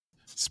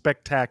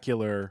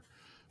spectacular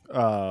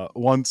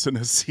once in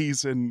a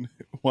season,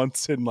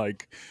 once in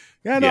like,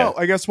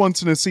 I guess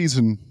once in a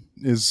season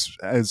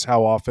is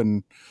how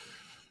often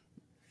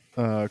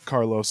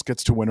Carlos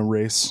gets to win a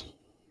race,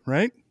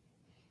 right?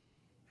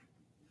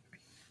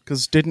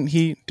 Because didn't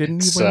he win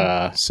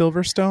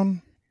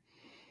Silverstone?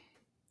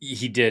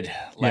 He did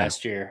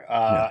last year.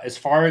 As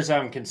far as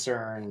I'm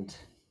concerned,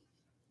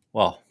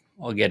 well,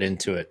 I'll get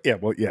into it.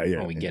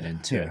 When we get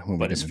into it.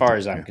 But as far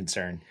as I'm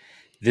concerned,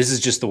 this is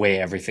just the way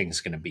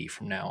everything's going to be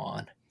from now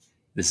on.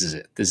 This is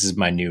it. This is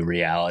my new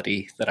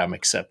reality that I'm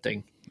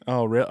accepting.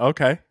 Oh, really?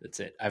 Okay. That's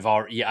it. I've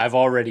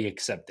already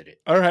accepted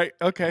it. All right.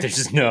 Okay.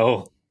 There's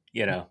no,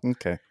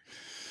 Okay.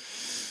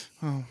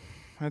 Oh,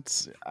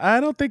 I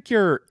don't think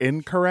you're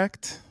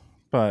incorrect,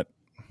 but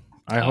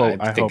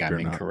I think I'm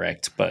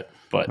incorrect, but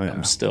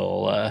I'm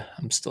still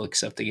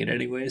accepting it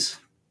anyways.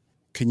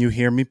 Can you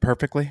hear me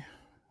perfectly?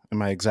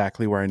 Am I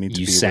exactly where I need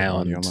to be?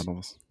 Sound your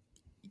levels?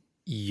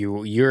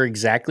 You're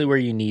exactly where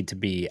you need to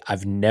be.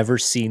 I've never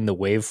seen the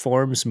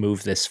waveforms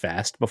move this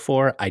fast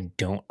before. I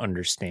don't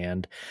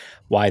understand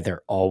why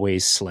they're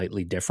always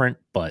slightly different,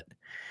 but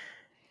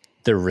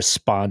they're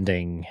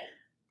responding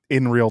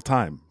in real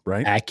time,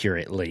 right?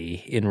 Accurately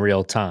in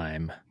real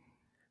time,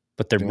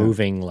 but they're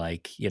moving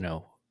like,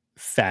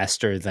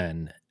 faster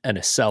than an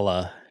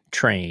Acela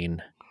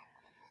train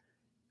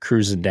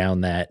cruising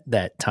down that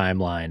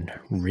timeline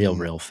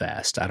real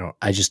fast.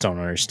 I just don't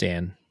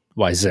understand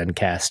why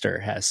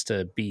Zencaster has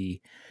to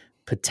be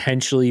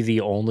potentially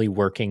the only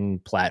working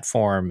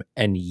platform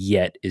and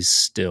yet is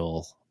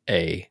still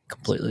a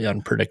completely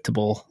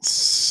unpredictable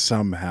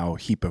somehow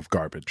heap of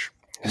garbage.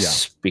 Yeah.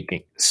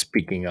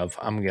 Speaking of,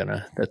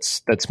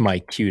 that's my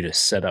cue to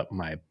set up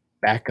my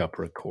backup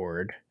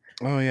record.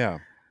 Oh yeah.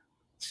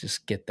 Let's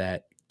just get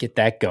that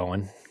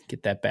going.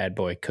 Get that bad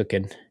boy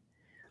cooking.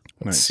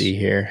 Let's see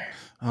here.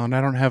 Oh, and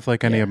I don't have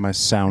like any of my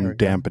sound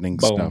dampening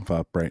stuff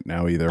up right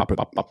now either, but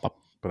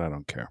I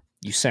don't care.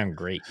 You sound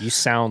great. You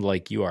sound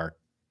like you are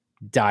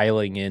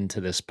dialing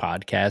into this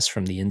podcast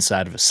from the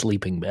inside of a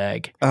sleeping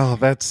bag. Oh,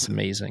 that's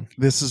amazing.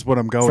 This is what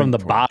I'm going from the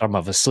bottom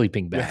of a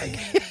sleeping bag.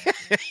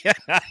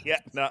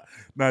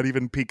 Not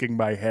even peeking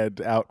my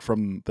head out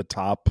from the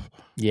top.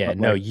 Yeah,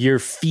 no, your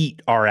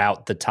feet are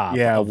out the top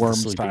of the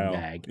sleeping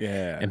bag.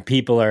 Yeah. And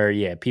people are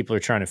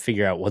trying to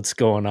figure out what's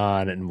going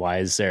on and why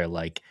is there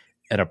like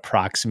an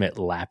approximate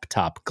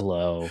laptop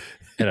glow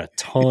and a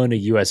ton of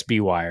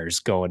USB wires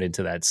going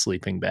into that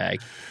sleeping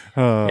bag.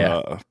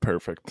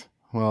 Perfect.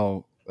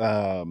 Well,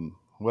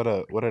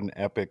 what an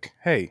epic.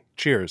 Hey,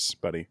 cheers,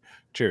 buddy.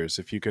 Cheers.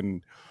 If you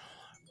can.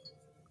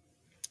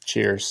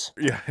 Cheers.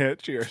 Yeah,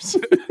 cheers.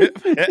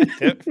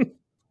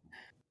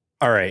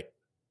 All right.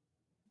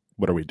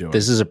 What are we doing?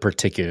 This is a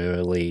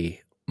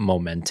particularly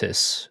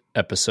momentous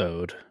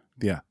episode.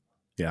 Yeah.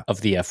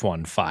 Of the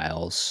F1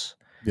 Files.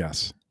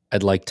 Yes.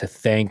 I'd like to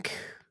thank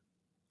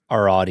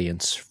our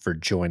audience for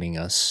joining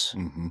us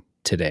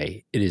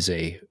today. It is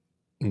a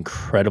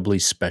incredibly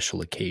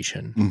special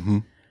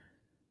occasion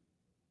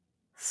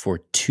for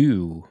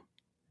two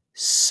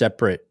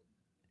separate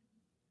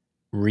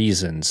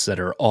reasons that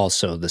are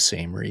also the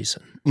same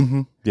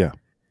reason. Yeah.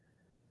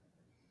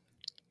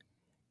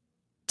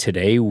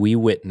 Today we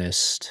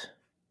witnessed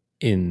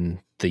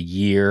in the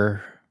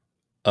year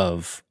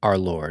of our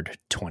Lord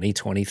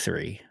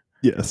 2023.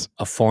 Yes.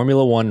 A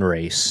Formula One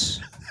race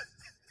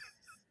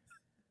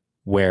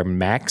where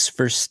Max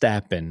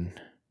Verstappen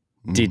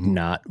did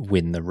not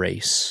win the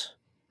race.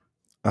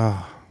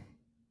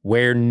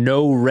 Where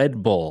no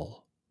Red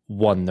Bull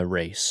won the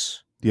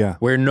race. Yeah.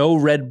 Where no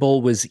Red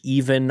Bull was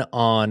even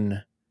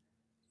on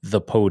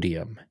the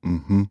podium.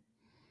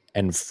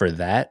 And for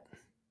that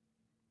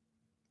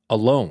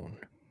alone,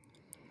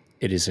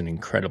 it is an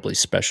incredibly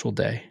special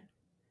day.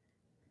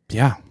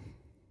 Yeah.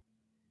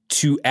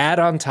 To add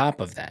on top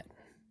of that,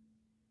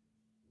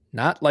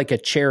 not like a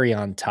cherry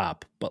on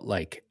top, but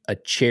like a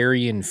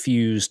cherry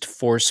infused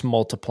force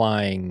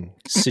multiplying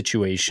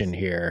situation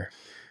here.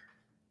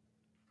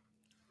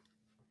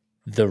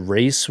 The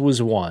race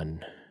was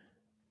won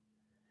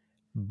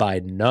by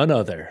none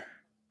other.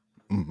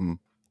 Can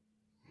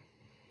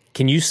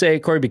you say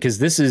it, Corey? Because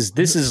this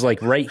is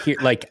like right here.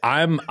 Like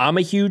I'm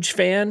a huge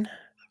fan.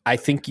 I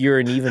think you're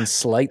an even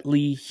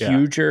slightly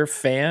huger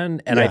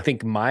fan, and I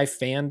think my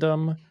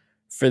fandom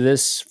for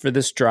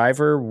this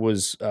driver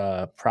was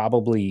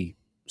probably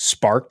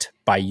sparked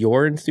by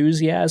your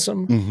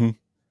enthusiasm.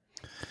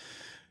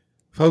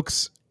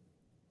 Folks,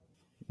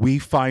 we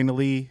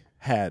finally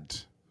had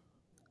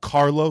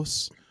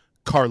Carlos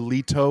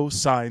Carlito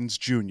Sainz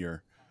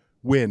Jr.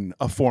 win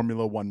a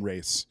Formula One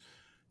race,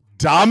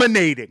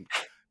 dominating.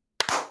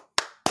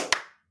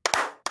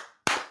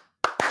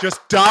 Just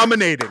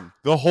dominating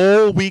the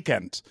whole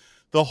weekend.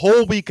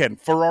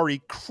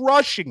 Ferrari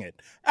crushing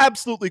it,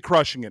 absolutely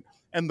crushing it.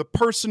 And the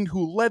person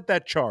who led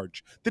that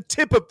charge, the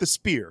tip of the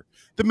spear,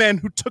 the man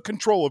who took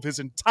control of his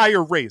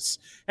entire race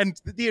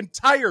and the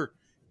entire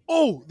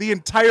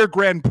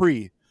Grand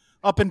Prix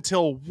up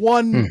until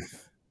one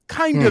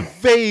kind of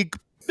vague,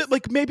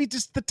 like maybe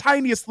just the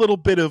tiniest little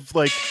bit of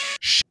like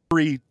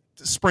shittery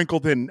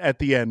sprinkled in at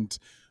the end.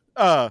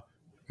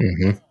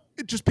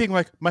 Just being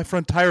like, my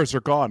front tires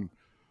are gone.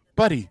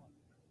 Buddy,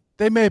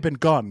 they may have been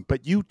gone,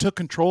 but you took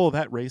control of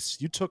that race.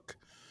 You took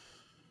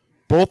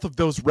both of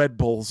those Red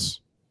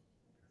Bulls,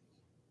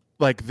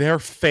 like their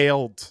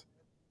failed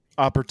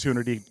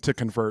opportunity to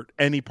convert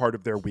any part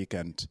of their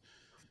weekend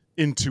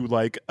into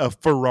like a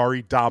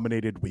Ferrari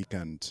dominated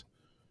weekend.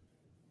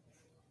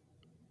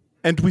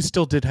 And we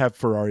still did have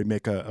Ferrari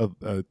make a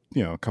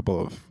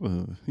couple of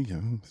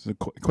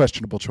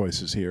questionable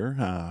choices here,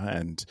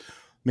 and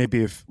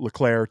maybe if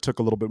Leclerc took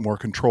a little bit more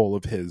control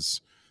of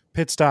his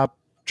pit stop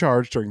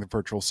charge during the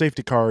virtual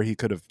safety car, he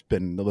could have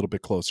been a little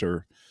bit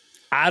closer.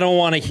 I don't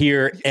want to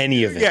hear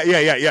any of it.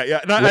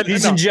 Yeah.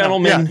 Ladies and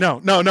gentlemen, no.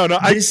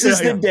 This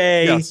is the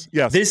day.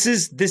 Yes. This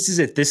is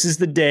it. This is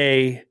the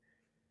day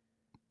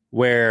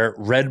where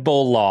Red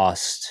Bull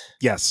lost.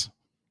 Yes.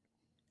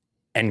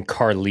 And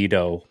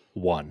Carlito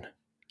won. You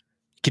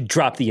could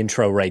drop the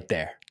intro right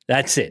there.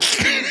 That's it.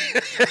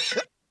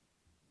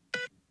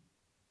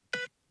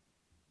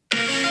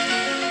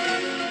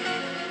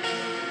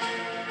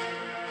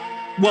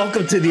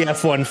 Welcome to the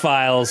F1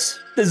 Files.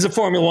 This is a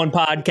Formula One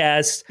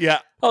podcast.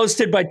 Yeah.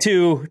 Hosted by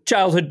two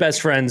childhood best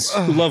friends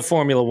who love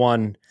Formula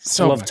One.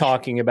 So love much.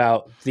 talking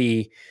about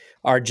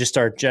our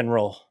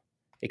general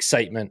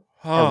excitement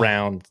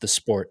around the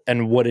sport.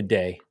 And what a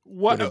day.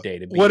 What a day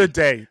to be. What a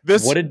day.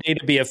 What a day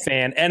to be a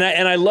fan. And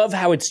I love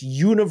how it's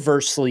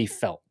universally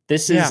felt.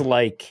 This is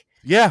like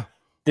I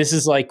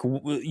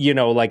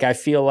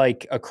feel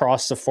like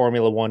across the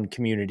Formula One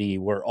community,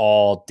 we're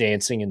all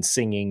dancing and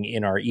singing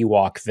in our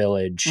Ewok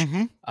village.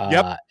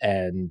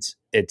 And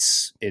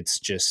it's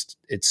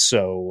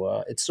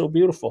so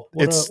beautiful.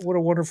 What a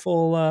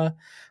wonderful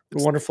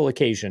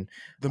occasion.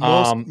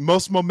 The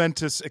most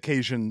momentous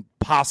occasion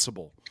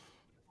possible.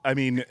 I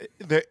mean,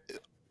 it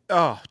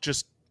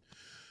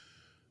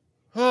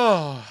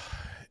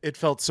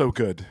felt so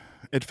good.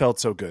 It felt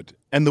so good.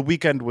 And the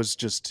weekend was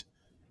just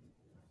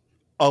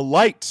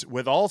alight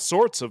with all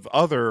sorts of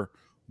other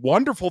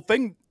wonderful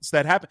things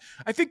that happened.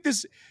 I think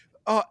this,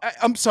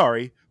 I'm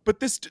sorry,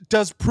 but this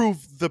does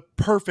prove the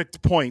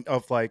perfect point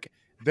of like,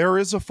 there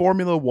is a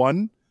Formula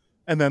One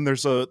and then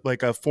there's a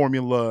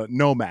Formula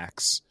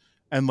Nomax.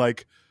 And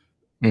like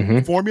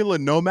Formula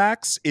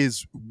Nomax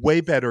is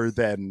way better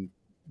than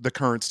the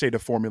current state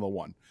of Formula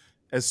One.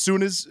 As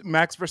soon as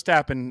Max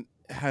Verstappen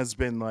has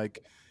been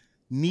like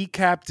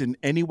kneecapped in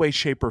any way,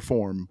 shape, or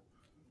form,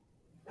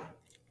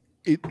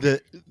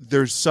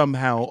 there's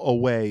somehow a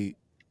way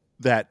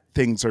that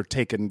things are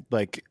taken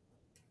like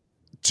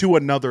to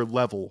another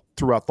level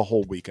throughout the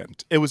whole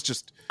weekend. It was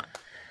just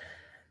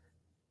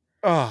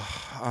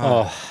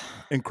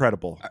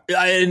incredible.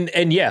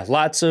 And yeah,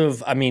 lots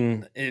of, I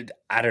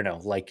don't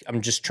know, like I'm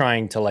just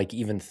trying to like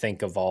even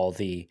think of all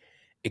the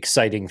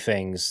exciting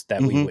things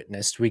that we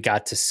witnessed. We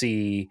got to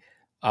see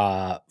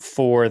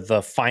for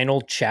the final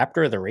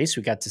chapter of the race,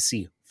 we got to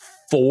see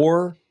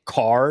 4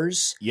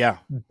 cars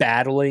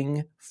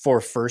battling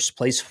for first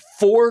place.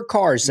 4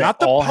 cars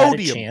that all had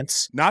a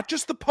chance. Not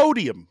just the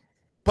podium,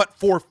 but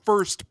for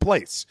first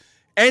place.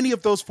 Any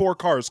of those 4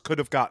 cars could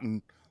have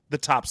gotten the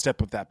top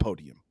step of that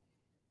podium.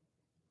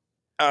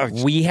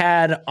 We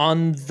had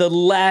on the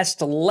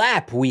last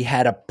lap, we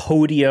had a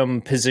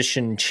podium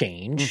position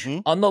change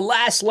on the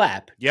last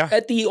lap. Yeah.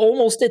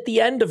 Almost at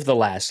the end of the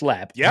last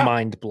lap. Yeah.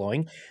 Mind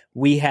blowing.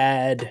 We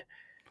had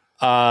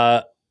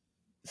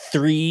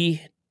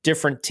 3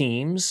 different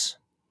teams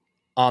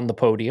on the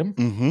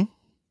podium.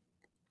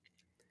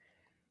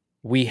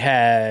 We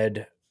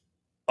had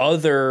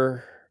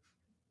other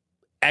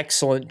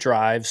excellent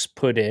drives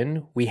put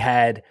in. We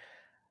had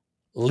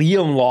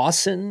Liam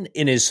Lawson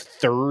in his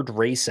 3rd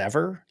race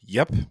ever.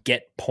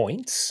 Get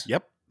points.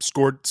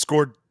 Scored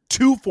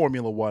 2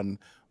 Formula One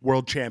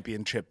World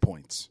Championship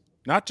points.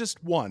 Not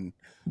just 1,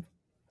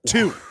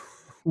 2.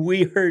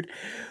 We heard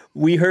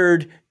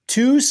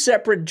 2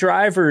 separate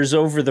drivers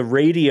over the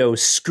radio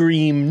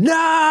scream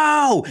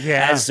 "No!"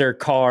 as their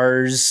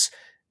cars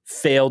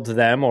failed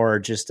them, or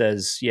just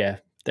as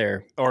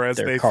their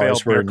they cars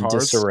failed were their in cars.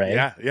 disarray.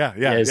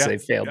 As they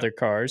failed their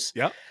cars.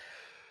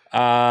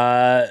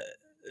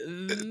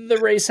 The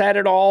race had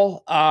it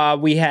all.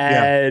 We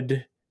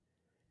had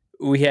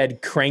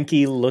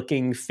cranky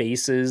looking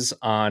faces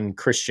on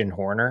Christian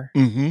Horner.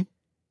 We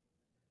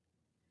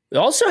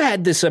also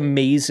had this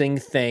amazing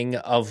thing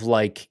of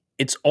like,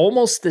 it's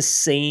almost the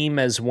same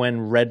as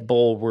when Red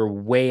Bull were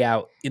way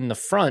out in the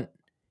front.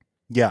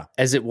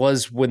 As it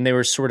was when they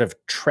were sort of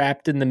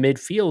trapped in the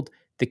midfield.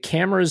 The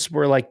cameras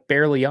were like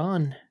barely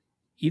on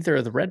either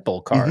of the Red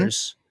Bull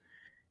cars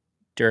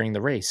during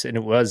the race. And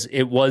it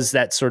was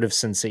that sort of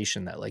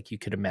sensation that like you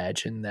could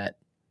imagine that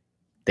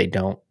they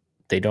don't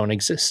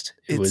exist.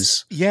 It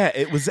was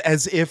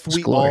as if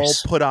we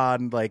glorious. all put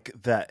on like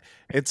that.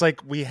 It's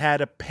like we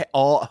had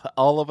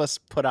all of us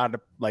put on a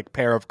like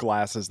pair of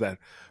glasses that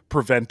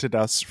prevented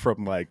us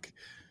from like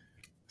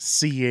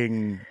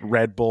seeing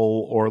Red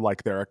Bull or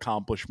like their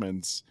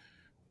accomplishments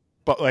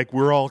but like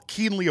we're all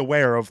keenly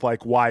aware of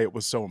like why it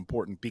was so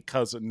important,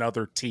 because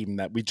another team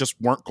that we just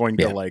weren't going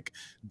to like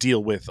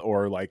deal with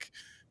or like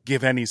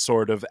give any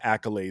sort of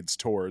accolades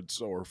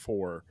towards or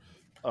for.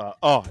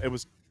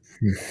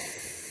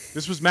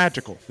 This was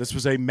magical. This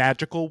was a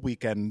magical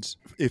weekend.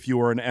 If you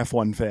were an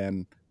F1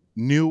 fan,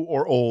 new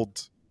or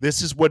old,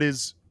 this is what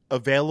is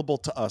available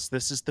to us.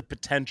 This is the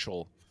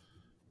potential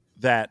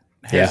that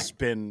has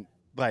been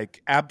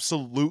like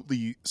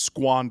absolutely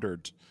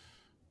squandered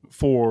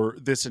for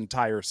this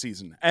entire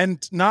season.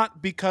 And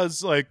not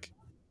because like,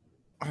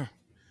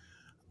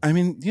 I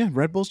mean, yeah,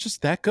 Red Bull's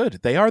just that good.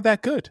 They are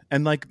that good.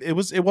 And like it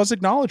was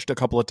acknowledged a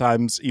couple of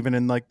times, even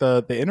in like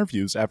the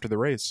interviews after the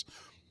race,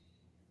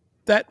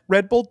 that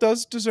Red Bull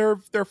does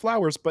deserve their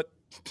flowers, but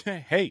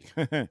hey,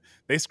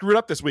 they screwed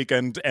up this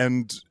weekend,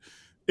 and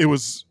it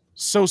was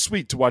so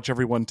sweet to watch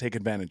everyone take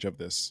advantage of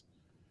this.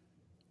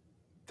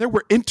 There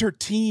were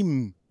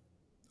inter-team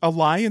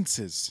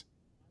alliances.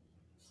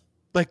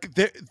 Like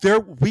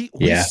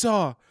we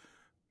saw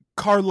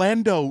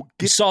Carlando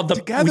get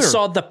together. We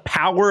saw the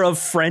power of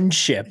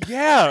friendship.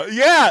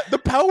 Yeah, the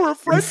power of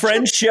friendship.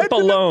 Friendship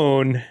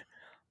alone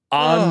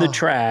on the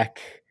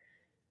track.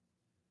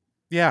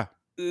 Yeah.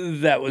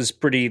 That was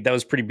pretty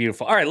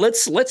beautiful. All right,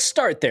 let's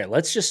start there.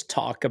 Let's just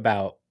talk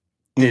about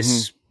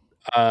this.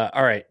 All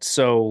right,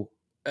 so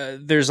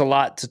there's a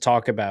lot to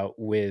talk about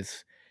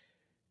with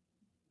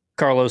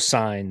Carlos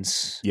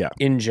Sainz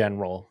in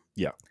general.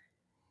 Yeah.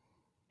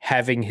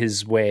 Having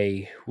his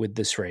way with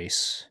this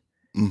race.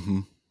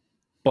 Mm-hmm.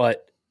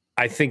 But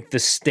I think the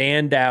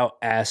standout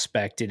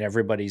aspect in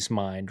everybody's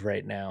mind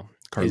right now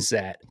is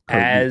that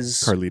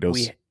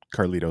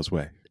Carlito's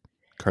way.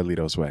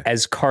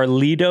 As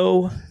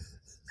Carlito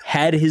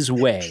had his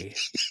way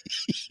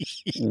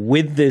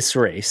with this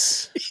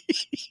race,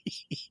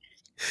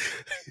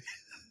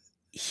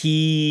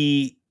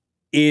 he,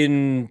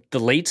 in the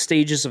late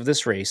stages of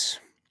this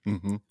race,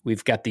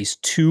 we've got these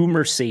two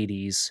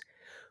Mercedes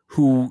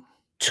who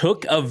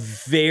took a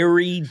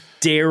very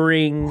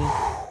daring,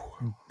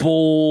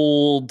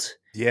 bold,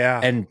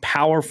 and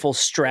powerful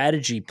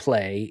strategy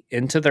play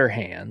into their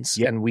hands.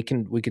 And we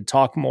could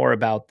talk more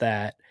about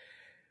that.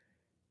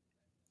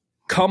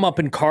 Come up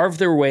and carve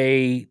their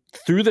way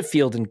through the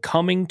field and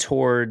coming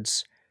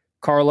towards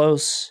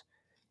Carlos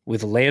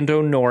with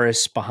Lando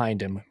Norris behind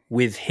him,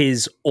 with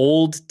his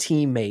old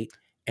teammate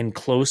and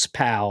close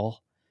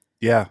pal.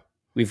 Yeah.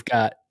 We've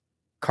got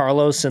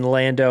Carlos and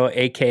Lando,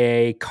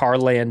 a.k.a.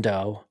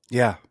 Carlando,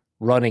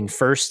 running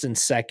first and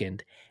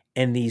second.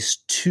 And these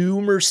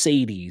two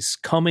Mercedes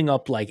coming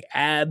up like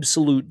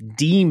absolute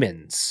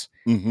demons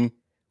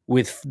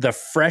with the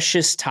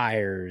freshest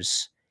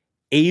tires,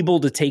 able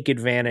to take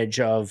advantage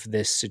of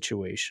this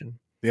situation.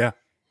 Yeah.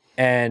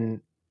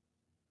 And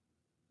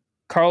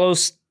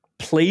Carlos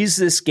plays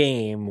this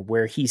game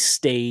where he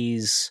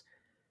stays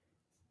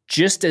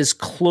just as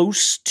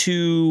close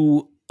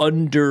to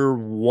under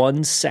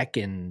 1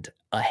 second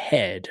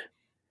ahead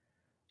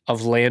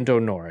of Lando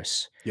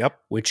Norris. Yep.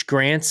 Which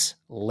grants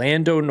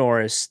Lando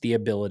Norris the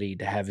ability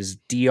to have his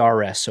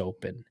DRS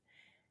open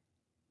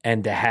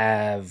and to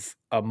have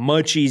a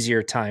much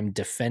easier time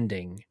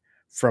defending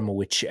from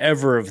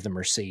whichever of the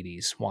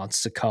Mercedes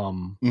wants to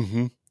come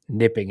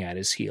nipping at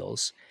his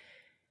heels.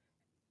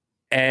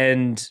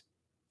 And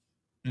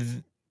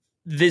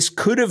this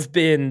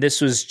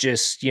was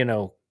just,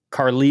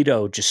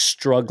 Carlito just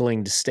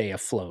struggling to stay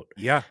afloat.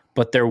 Yeah.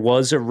 But there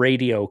was a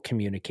radio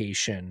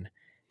communication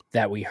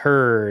that we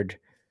heard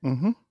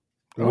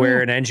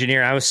where an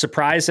engineer, I was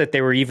surprised that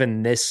they were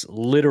even this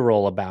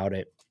literal about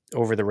it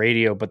over the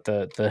radio, but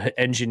the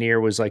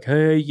engineer was like,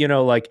 hey,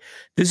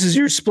 this is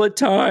your split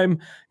time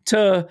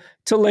to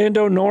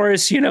Lando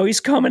Norris, he's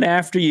coming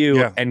after you.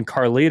 Yeah. And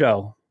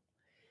Carlito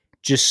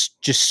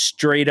just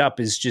straight up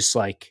is just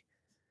like,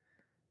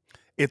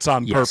 it's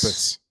on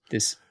purpose.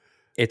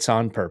 It's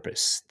on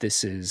purpose.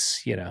 This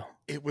is,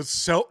 it was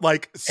so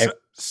like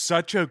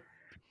such a,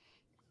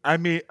 I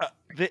mean,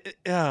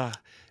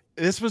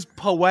 this was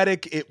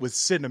poetic. It was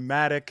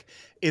cinematic.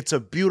 It's a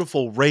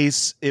beautiful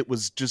race. It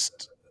was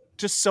just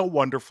so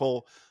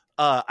wonderful.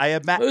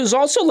 It was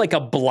also like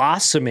a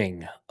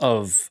blossoming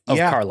of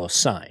Carlos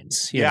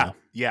Sainz. Yeah.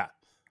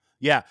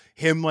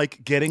 Him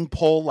like getting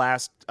pole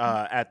last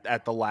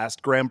at the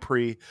last Grand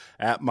Prix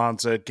at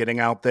Monza,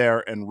 getting out there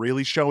and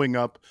really showing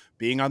up,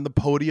 being on the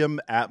podium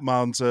at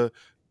Monza,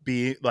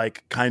 be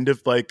like kind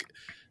of like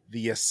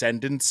the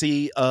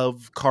ascendancy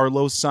of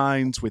Carlos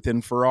Sainz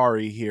within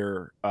Ferrari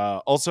here.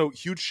 Also,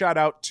 huge shout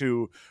out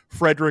to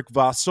Frederick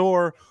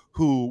Vasseur,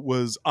 who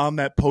was on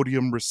that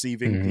podium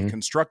receiving the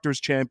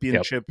Constructors'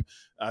 Championship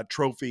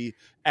trophy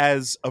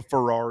as a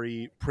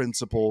Ferrari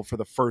principal for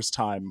the first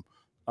time.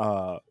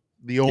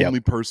 The only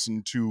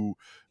person to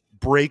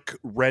break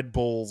Red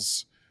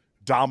Bull's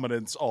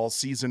dominance all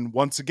season.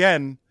 Once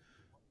again,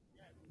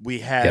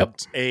 we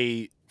had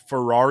a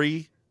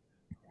Ferrari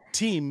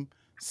team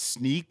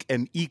sneak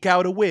and eke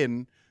out a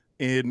win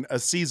in a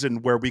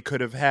season where we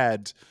could have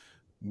had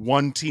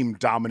one team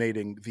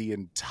dominating the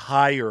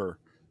entire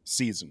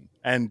season.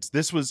 And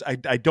this was, I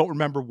don't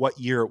remember what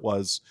year it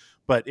was,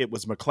 but it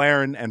was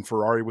McLaren, and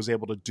Ferrari was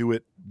able to do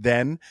it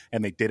then,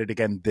 and they did it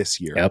again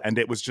this year. Yep. And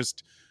it was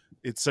just,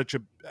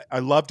 I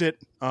loved it.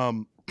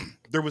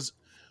 There was,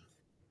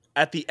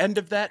 at the end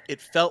of that, it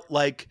felt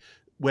like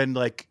when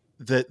like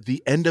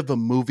the end of a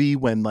movie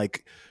when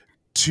like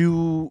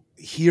two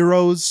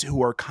heroes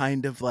who are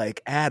kind of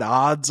like at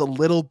odds a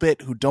little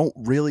bit, who don't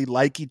really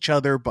like each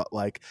other, but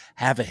like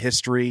have a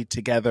history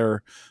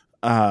together.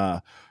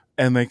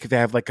 And like they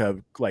have like a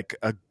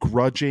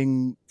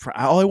grudging.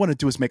 All I want to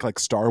do is make like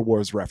Star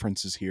Wars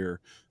references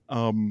here.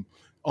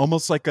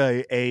 Almost like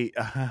a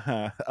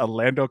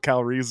Lando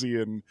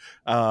Calrissian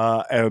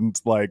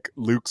and like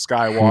Luke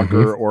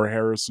Skywalker or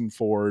Harrison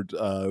Ford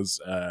as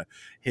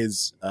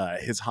his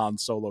Han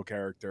Solo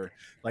character,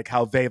 like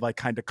how they like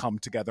kind of come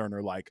together and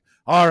are like,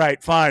 all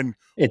right, fine,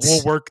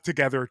 we'll work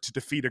together to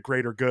defeat a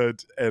greater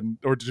good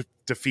or to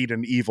defeat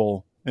an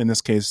evil. In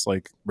this case,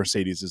 like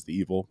Mercedes is the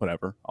evil,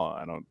 whatever.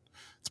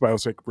 That's why I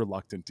was like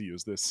reluctant to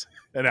use this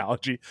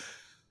analogy,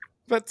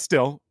 but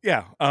still,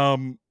 yeah.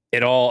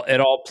 It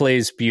all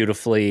plays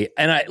beautifully,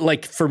 and I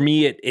like, for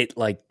me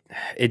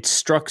it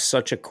struck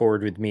such a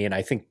chord with me, and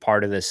I think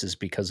part of this is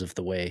because of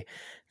the way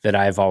that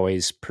I've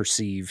always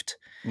perceived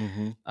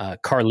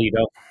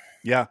Carlito.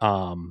 Yeah.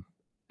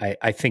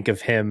 I think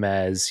of him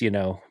as,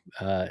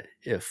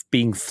 if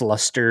being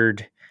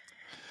flustered,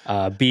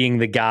 being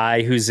the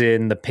guy who's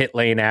in the pit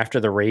lane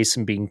after the race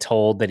and being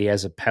told that he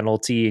has a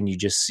penalty, and you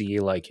just see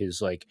like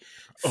his like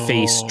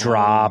face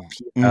drop,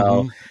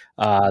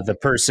 the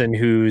person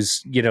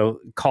who's,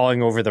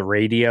 calling over the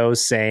radio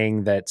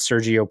saying that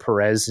Sergio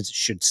Perez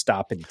should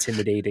stop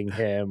intimidating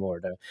him,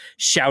 or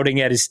shouting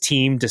at his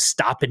team to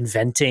stop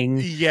inventing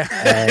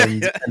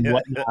and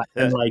whatnot.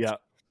 And like,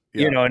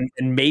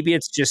 and maybe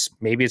it's just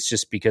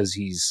because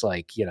he's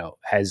like,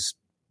 has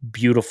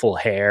beautiful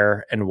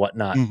hair and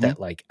whatnot, that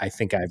like I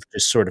think I've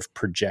just sort of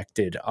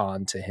projected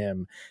onto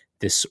him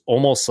this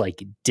almost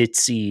like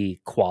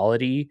ditzy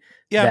quality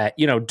that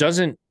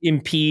doesn't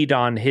impede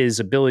on his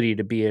ability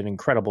to be an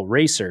incredible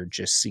racer.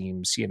 Just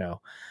seems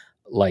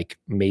like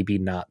maybe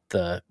not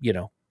the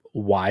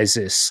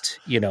wisest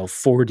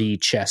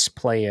 4D chess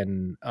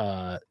playing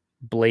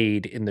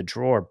blade in the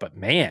drawer, but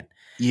man,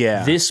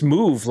 this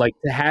move, like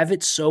to have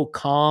it so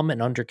calm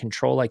and under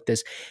control like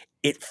this,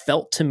 it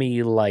felt to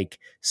me like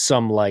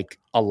some like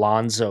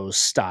Alonso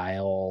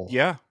style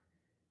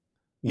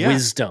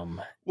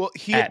wisdom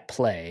at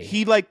play.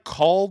 He like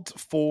called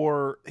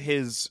for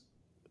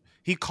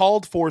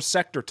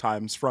sector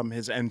times from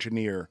his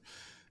engineer,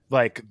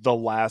 like the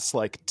last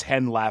like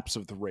 10 laps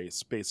of the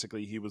race.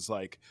 Basically, he was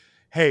like,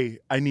 hey,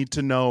 I need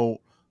to know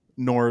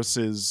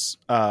Norris's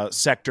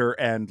sector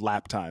and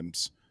lap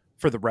times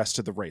for the rest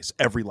of the race,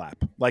 every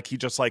lap. Like he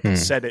just like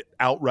said it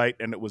outright,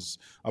 and it was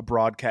a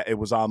broadcast. It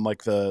was on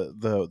like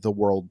the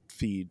world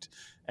feed,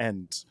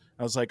 and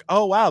I was like,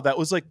 oh wow, that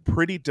was like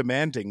pretty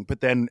demanding.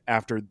 But then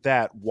after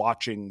that,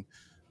 watching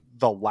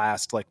the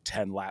last like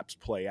 10 laps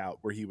play out,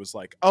 where he was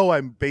like, oh,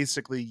 I'm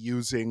basically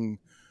using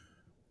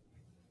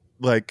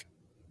like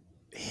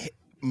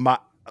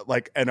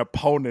an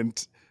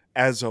opponent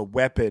as a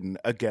weapon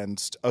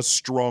against a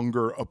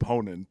stronger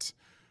opponent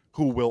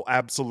who will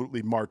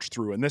absolutely march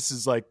through. And this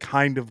is like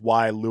kind of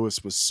why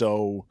Lewis was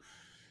so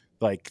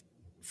like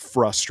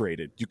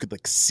frustrated. You could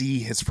like see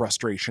his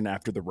frustration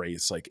after the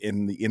race, like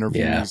in the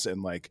interviews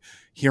and like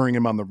hearing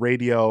him on the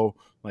radio.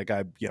 Like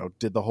I,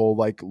 did the whole,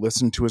 like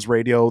listen to his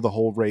radio the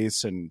whole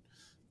race. And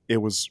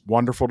it was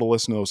wonderful to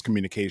listen to those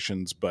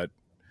communications. But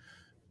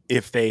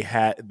if they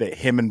had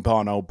him and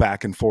Bono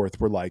back and forth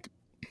were like,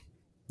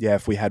 yeah,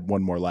 if we had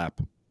one more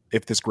lap,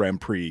 if this Grand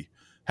Prix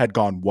had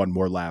gone one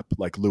more lap,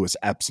 like Lewis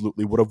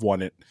absolutely would have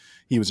won it.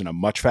 He was in a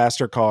much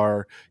faster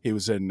car. He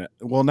was in,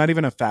 well, not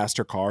even a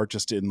faster car,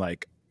 just in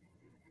like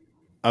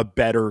a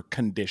better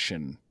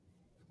condition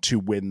to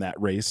win that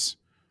race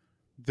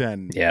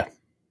than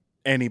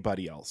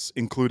anybody else,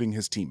 including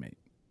his teammate.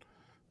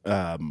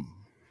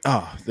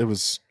 There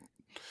was.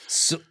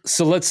 So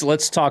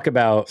let's talk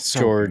about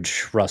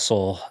George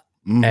Russell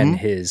and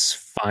his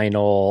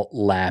final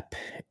lap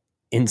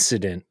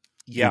incident.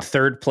 In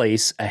third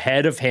place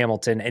ahead of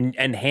Hamilton,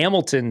 and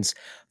Hamilton's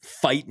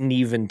fighting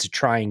even to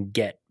try and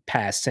get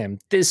past him.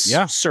 This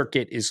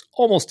circuit is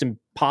almost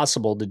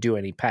impossible to do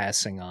any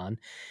passing on.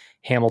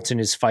 Hamilton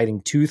is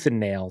fighting tooth and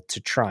nail to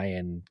try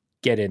and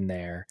get in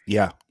there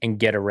and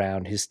get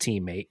around his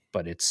teammate,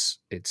 but it's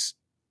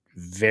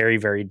very,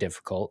 very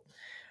difficult.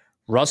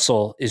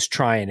 Russell is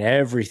trying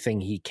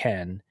everything he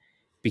can,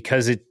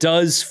 because it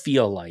does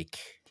feel like,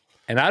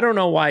 and I don't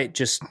know why it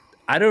just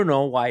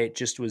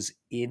was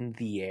in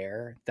the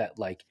air, that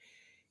like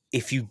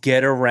if you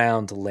get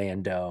around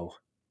Lando,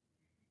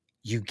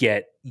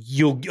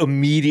 you'll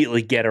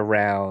immediately get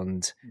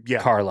around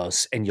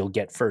Carlos, and you'll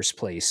get first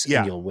place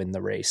and you'll win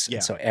the race.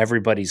 And so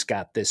everybody's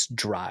got this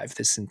drive,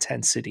 this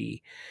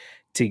intensity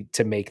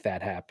to make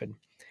that happen.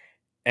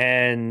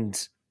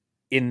 And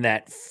in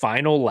that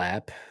final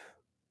lap,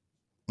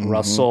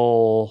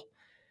 Russell,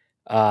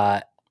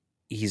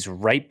 he's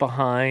right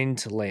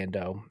behind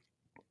Lando,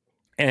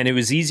 And it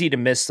was easy to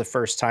miss the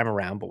first time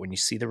around, but when you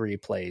see the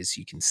replays,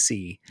 you can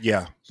see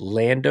Yeah.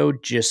 Lando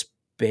just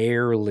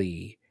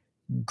barely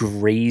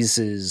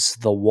grazes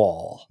the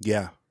wall.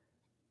 Yeah.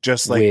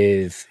 Just like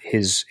with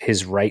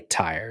his right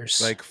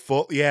tires. Like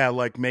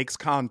like makes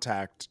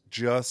contact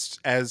just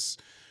as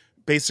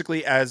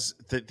basically as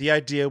the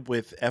idea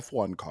with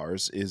F1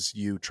 cars is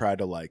you try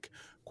to like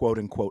quote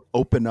unquote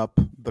open up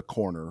the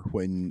corner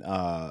when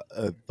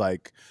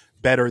like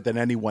better than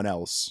anyone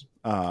else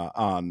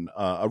on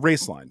a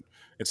race line.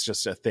 It's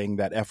just a thing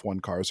that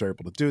F1 cars are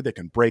able to do. They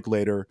can brake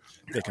later,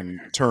 they can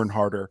turn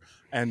harder.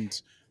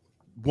 And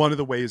one of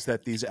the ways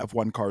that these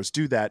F1 cars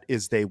do that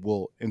is they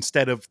will,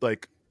 instead of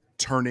like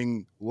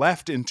turning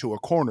left into a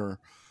corner,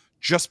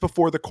 just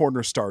before the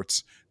corner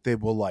starts, they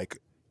will like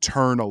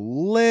turn a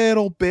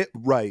little bit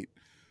right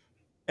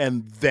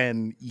and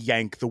then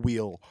yank the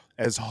wheel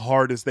as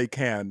hard as they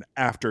can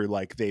after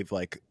like they've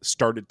like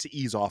started to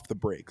ease off the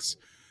brakes.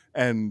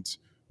 And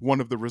one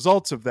of the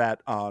results of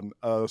that on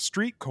a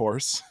street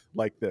course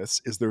like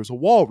this is there's a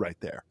wall right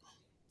there.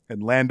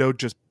 And Lando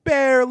just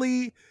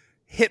barely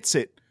hits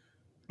it,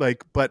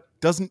 like, but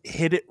doesn't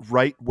hit it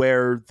right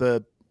where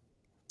the,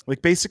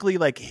 like, basically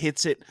like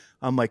hits it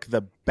on like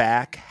the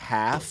back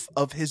half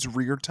of his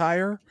rear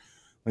tire.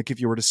 Like if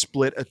you were to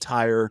split a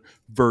tire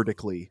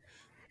vertically,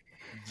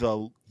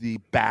 the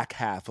back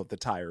half of the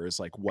tire is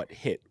like what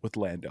hit with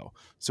Lando.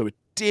 So it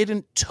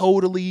didn't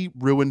totally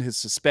ruin his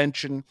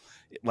suspension.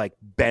 It like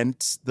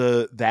bent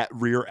that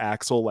rear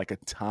axle like a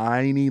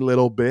tiny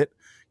little bit.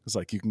 It's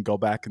like you can go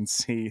back and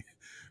see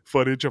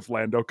footage of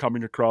Lando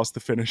coming across the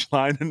finish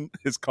line and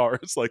his car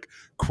is like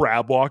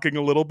crab walking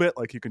a little bit.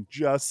 Like you can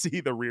just see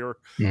the rear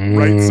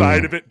right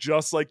side of it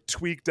just like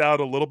tweaked out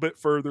a little bit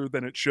further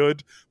than it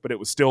should, but it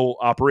was still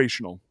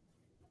operational.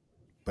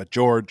 But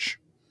George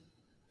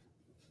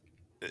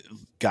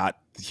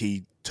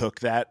he took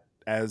that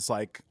as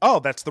like, oh,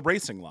 that's the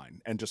racing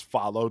line, and just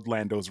followed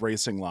Lando's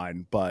racing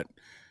line. But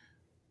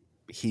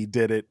he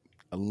did it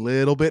a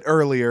little bit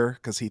earlier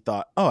because he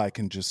thought, oh, I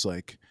can just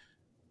like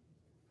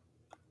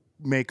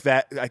make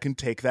that, I can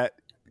take that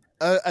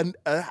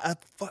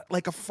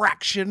like a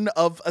fraction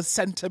of a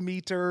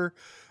centimeter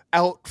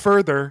out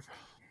further.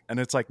 And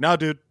it's like, no,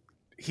 dude,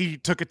 he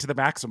took it to the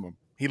maximum.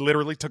 He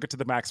literally took it to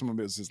the maximum.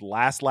 It was his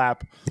last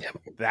lap. Yep.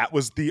 That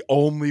was the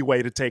only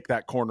way to take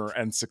that corner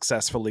and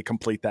successfully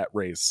complete that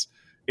race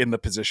in the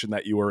position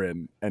that you were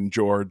in. And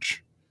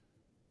George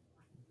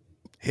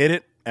hit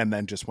it and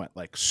then just went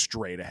like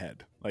straight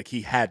ahead. Like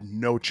he had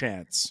no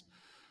chance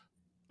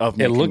of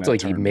making it looked like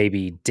turn. He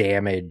maybe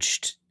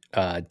damaged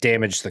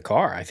the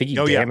car. I think he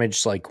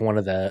damaged like one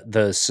of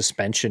the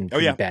suspension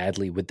pretty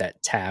badly with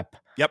that tap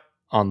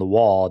on the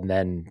wall, and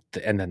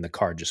then the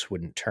car just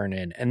wouldn't turn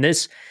in. And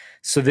this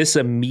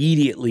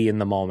immediately in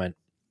the moment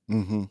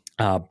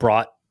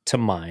brought to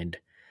mind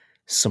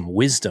some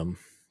wisdom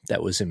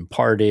that was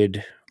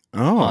imparted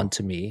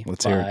onto me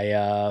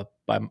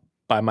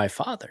by my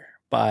father,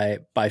 by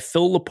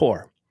Phil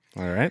Lepore.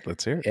 All right,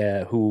 let's hear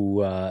it.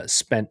 Who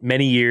spent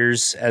many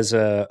years as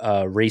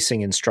a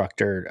racing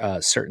instructor,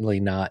 certainly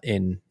not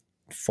in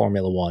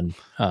Formula One,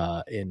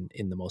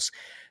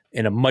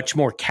 in a much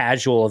more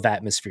casual of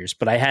atmospheres.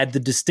 But I had the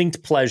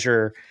distinct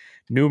pleasure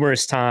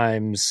numerous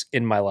times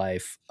in my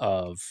life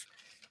of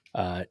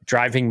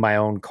driving my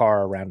own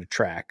car around a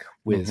track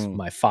with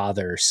my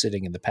father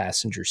sitting in the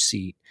passenger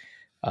seat,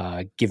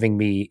 giving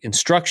me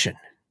instruction,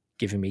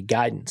 giving me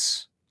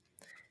guidance.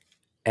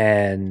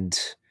 And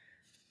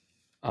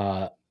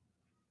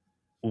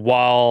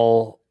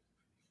while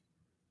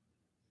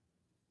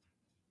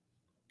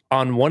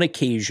on one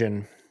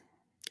occasion,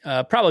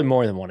 probably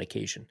more than one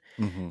occasion,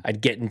 I'd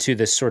get into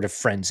this sort of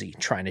frenzy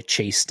trying to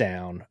chase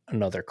down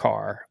another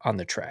car on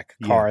the track,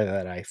 a car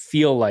that I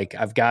feel like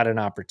I've got an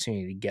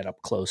opportunity to get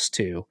up close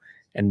to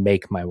and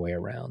make my way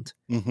around.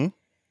 And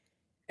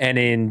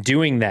in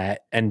doing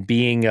that and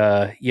being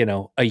a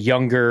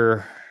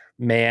younger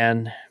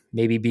man,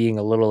 maybe being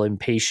a little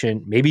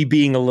impatient, maybe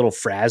being a little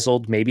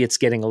frazzled, maybe it's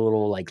getting a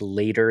little like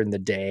later in the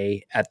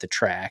day at the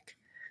track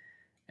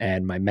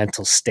and my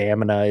mental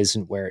stamina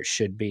isn't where it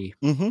should be.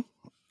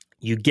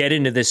 You get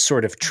into this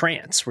sort of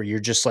trance where you're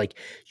just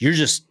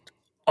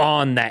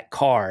on that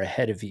car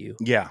ahead of you.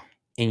 Yeah.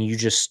 And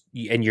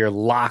you're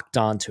locked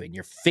onto it and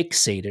you're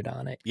fixated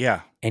on it.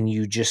 Yeah. And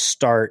you just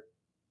start,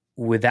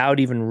 without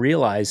even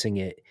realizing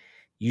it,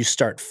 you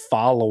start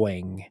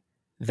following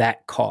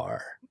that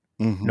car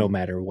no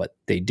matter what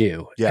they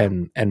do. Yeah.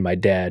 And my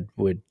dad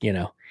would,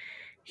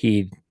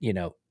 he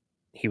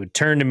would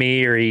turn to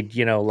me or he'd,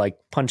 like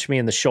punch me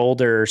in the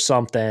shoulder or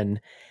something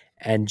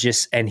and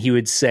he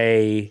would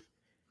say,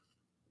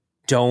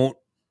 Don't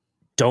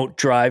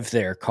drive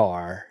their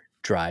car,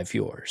 drive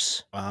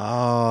yours.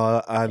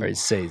 Or he'd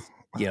say,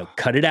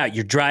 cut it out.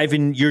 You're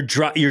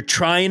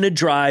trying to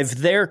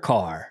drive their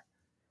car.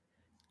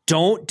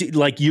 Don't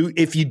do,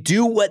 if you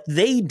do what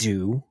they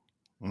do,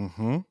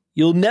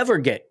 you'll never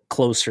get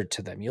closer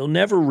to them. You'll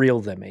never reel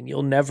them in.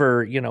 You'll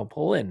never,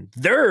 pull in.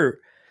 They're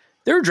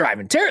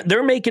driving.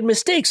 They're making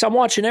mistakes. I'm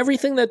watching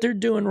everything that they're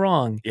doing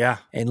wrong. Yeah.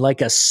 And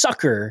like a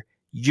sucker,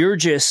 you're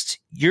just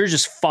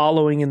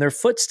following in their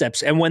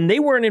footsteps. And when they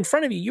weren't in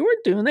front of you, you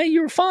weren't doing that.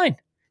 You were fine.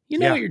 You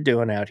know what you're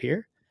doing out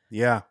here.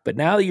 Yeah. But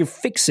now you're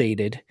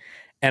fixated.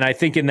 And I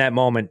think in that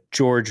moment,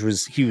 George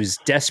was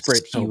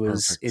desperate. So he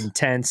was perfect.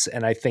 intense.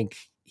 And I think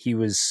he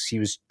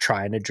was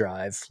trying to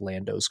drive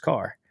Lando's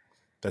car.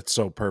 That's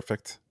so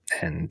perfect.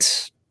 And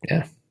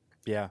yeah.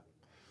 Yeah.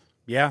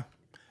 Yeah.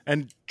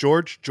 And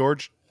George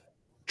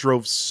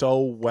drove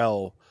so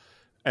well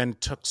and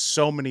took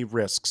so many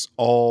risks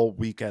all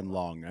weekend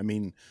long. I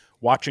mean,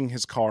 watching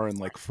his car in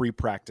like free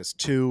practice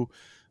too,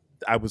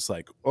 I was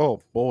like,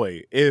 oh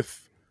boy,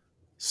 if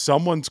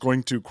someone's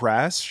going to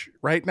crash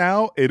right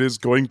now, it is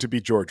going to be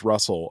George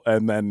Russell.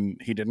 And then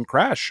he didn't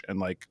crash. And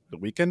like the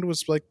weekend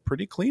was like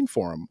pretty clean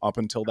for him up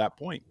until that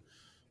point.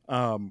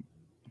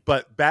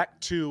 But back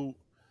to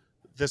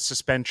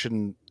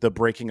the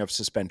breaking of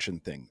suspension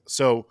thing.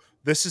 So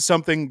this is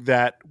something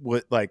that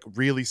would like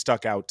really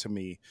stuck out to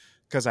me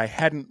because I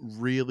hadn't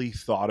really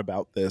thought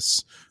about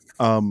this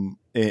in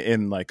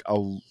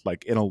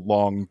a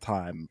long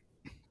time.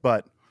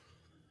 But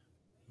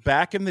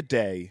back in the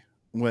day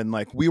when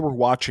like we were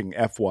watching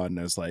F1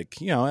 as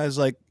like, as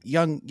like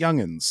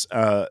youngins,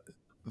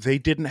 they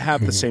didn't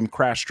have the same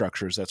crash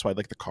structures. That's why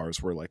like the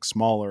cars were like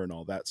smaller and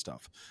all that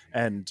stuff.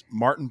 And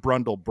Martin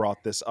Brundle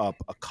brought this up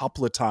a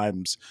couple of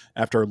times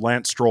after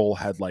Lance Stroll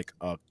had like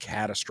a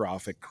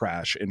catastrophic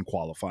crash in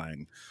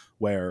qualifying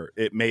where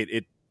it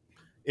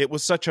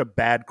was such a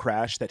bad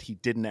crash that he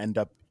didn't end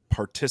up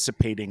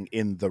participating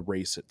in the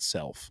race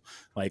itself.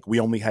 Like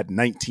we only had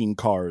 19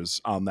 cars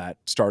on that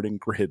starting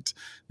grid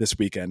this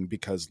weekend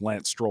because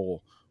Lance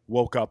Stroll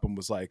woke up and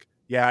was like,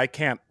 yeah, I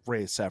can't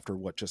race after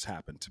what just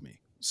happened to me.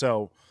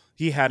 So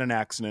he had an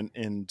accident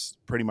in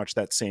pretty much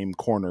that same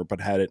corner, but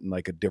had it in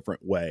like a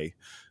different way.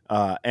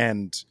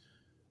 And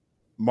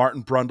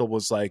Martin Brundle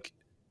was like,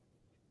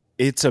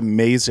 it's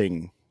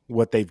amazing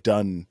what they've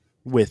done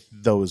with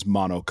those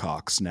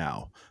monocoques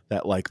now,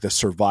 that like the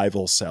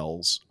survival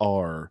cells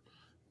are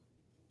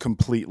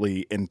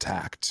completely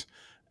intact.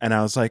 And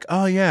I was like,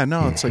 oh yeah,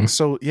 no, it's like,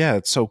 so yeah,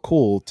 it's so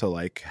cool to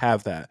like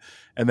have that.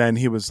 And then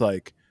he was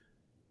like,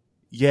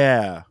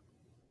 yeah,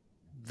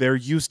 there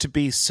used to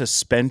be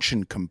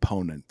suspension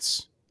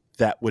components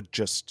that would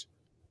just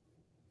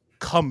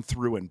come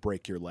through and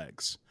break your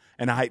legs.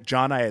 And I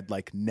had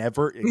like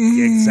never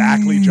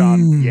exactly,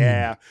 John.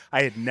 Yeah.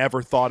 I had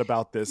never thought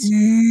about this,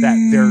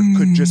 that there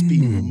could just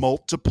be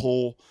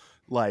multiple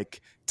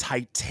like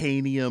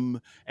titanium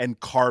and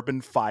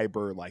carbon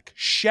fiber, like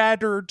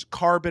shattered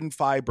carbon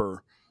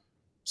fiber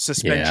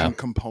suspension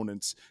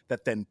components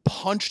that then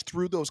punched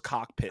through those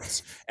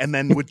cockpits and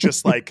then would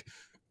just like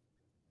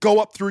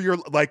go up through your,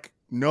 like,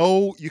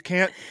 no, you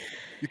can't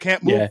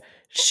move. Yeah.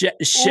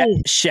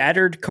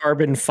 Shattered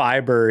carbon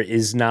fiber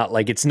is not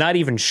like, it's not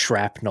even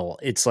shrapnel.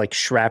 It's like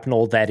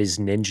shrapnel that is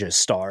ninja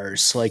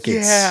stars. Like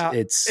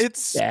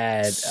it's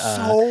bad.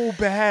 So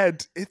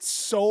bad. It's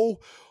so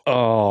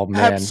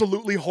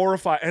absolutely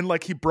horrifying. And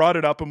like he brought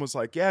it up and was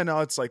like, yeah, no,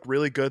 it's like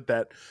really good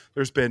that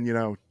there's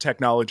been,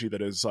 technology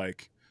that is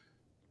like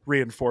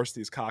reinforce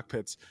these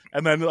cockpits.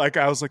 And then like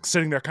I was like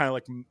sitting there kind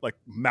of like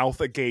mouth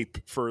agape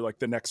for like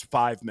the next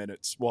 5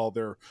 minutes while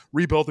they're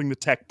rebuilding the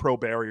tech pro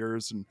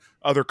barriers and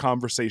other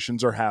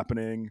conversations are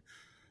happening.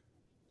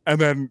 And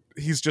then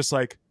he's just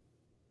like,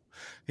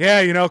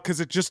 yeah,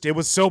 because it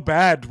was so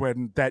bad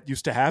when that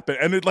used to happen.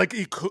 And it like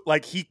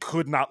he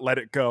could not let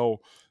it go.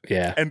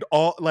 Yeah. And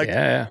all like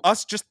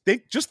us just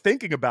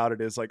thinking about it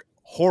is like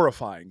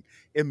horrifying.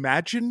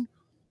 Imagine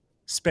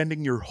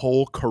spending your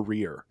whole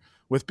career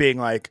with being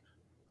like,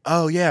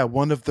 oh yeah,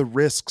 one of the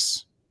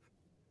risks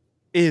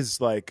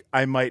is like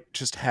I might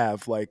just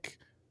have like,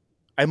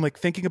 I'm like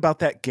thinking about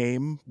that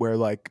game where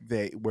like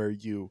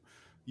you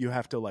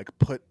have to like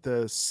put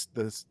the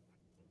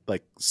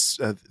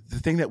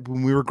thing that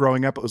when we were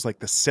growing up it was like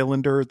the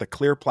cylinder, the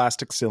clear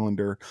plastic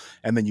cylinder,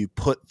 and then you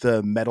put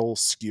the metal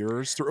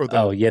skewers through. Or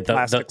the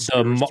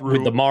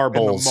with the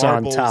marbles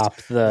on top.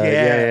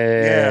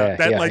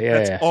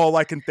 That's all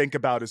I can think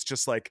about is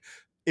just like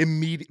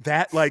immediate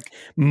that like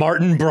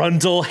Martin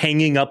Brundle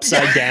hanging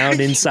upside down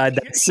inside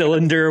that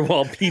cylinder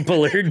while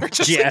people are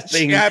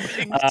jabbing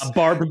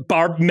metal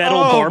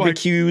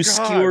barbecue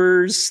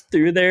skewers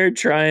through there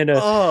trying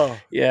to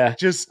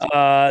that's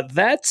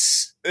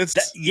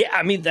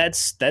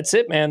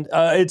it, man.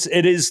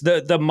 It is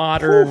the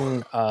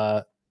modern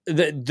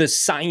the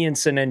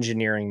science and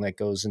engineering that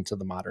goes into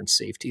the modern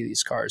safety of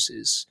these cars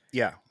is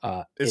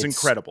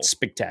incredible,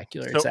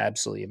 spectacular. It's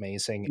absolutely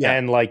amazing,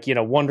 and like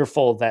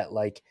wonderful that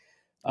like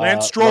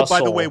Lance Stroll,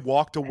 by the way,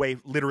 walked away,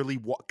 literally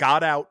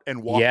got out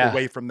and walked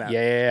away from that.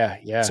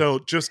 Yeah. So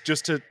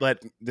just to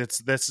let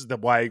this is the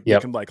why we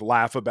can like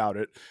laugh about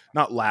it,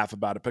 not laugh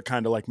about it, but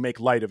kind of like make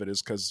light of it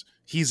is because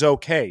he's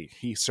okay.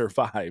 He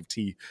survived.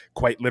 He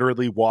quite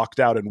literally walked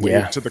out and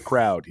waved to the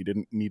crowd. He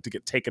didn't need to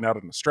get taken out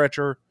on a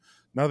stretcher.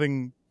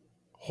 Nothing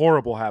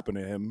horrible happened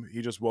to him.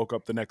 He just woke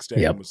up the next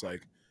day and was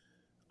like,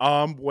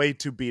 I'm way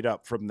too beat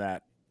up from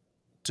that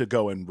to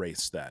go and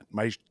race that.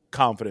 My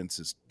confidence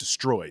is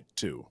destroyed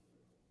too.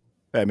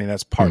 I mean,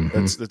 that's part.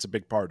 That's a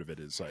big part of it.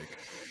 Is like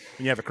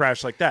when you have a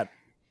crash like that.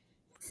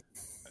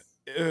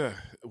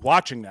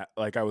 Watching that,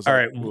 like I was all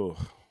like, right. ooh.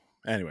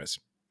 Anyways,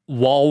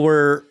 While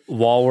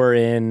we're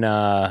in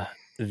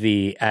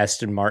the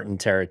Aston Martin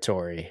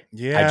territory,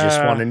 I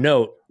just want to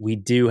note we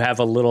do have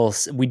a little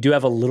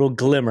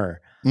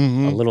glimmer, a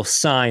little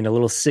sign, a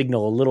little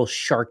signal, a little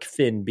shark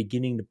fin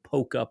beginning to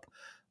poke up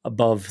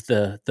above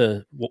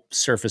the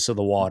surface of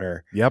the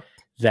water. Yep,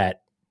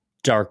 that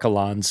Dark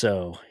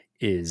Alonso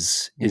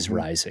is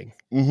rising.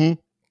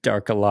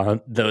 Dark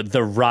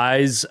the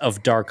rise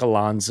of Dark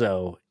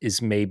Alonso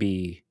is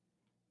maybe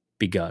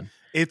begun.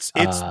 It's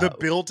the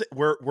build.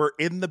 We're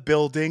in the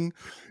building,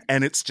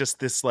 and it's just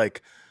this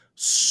like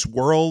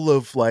swirl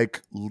of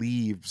like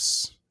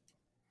leaves.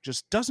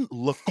 Just doesn't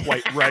look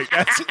quite right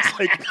as it's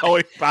like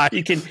going by.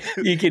 You can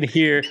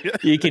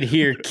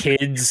hear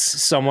kids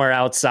somewhere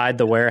outside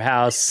the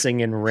warehouse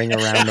singing "Ring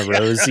Around the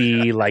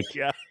Rosie" like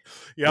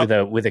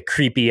with a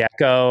creepy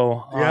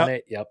echo on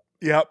it.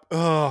 Yep.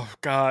 Oh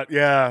God.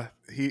 Yeah.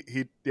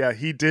 He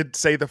did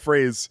say the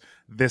phrase,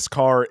 "This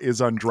car is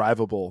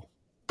undrivable,"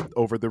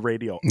 over the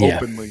radio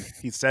openly.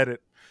 He said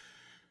it.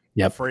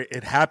 Yep.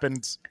 It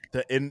happened.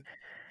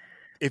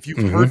 If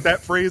you've heard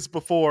that phrase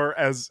before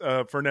as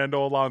a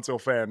Fernando Alonso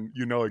fan,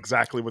 you know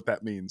exactly what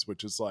that means,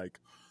 which is like,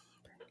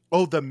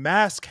 oh, the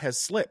mask has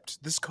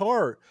slipped. This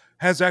car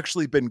has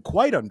actually been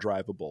quite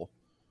undrivable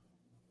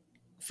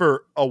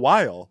for a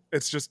while.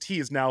 It's just he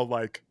is now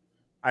like,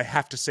 I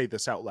have to say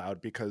this out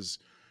loud because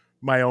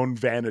my own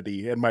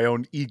vanity and my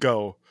own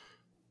ego,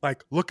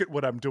 like, look at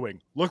what I'm doing.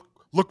 Look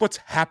what's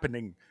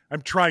happening.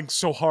 I'm trying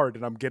so hard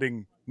and I'm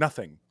getting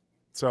nothing.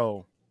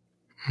 So,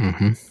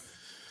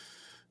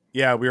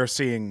 yeah, we're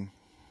seeing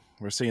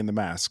the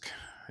mask.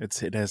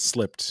 It has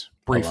slipped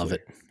briefly.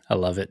 I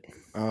love it.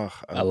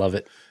 I love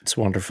it. It's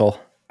wonderful.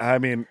 I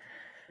mean,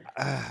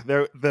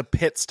 the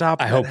pit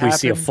stop. I hope we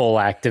see a full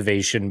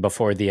activation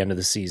before the end of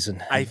the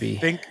season. I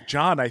think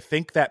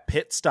that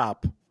pit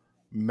stop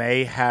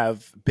may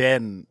have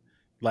been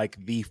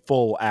like the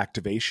full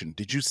activation.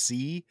 Did you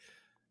see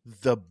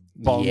the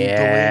bungling?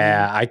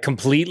 Yeah, I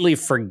completely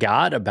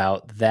forgot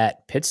about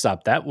that pit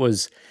stop. That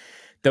was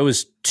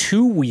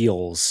two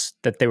wheels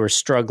that they were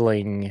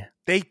struggling.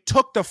 They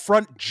took the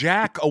front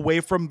jack away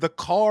from the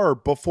car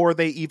before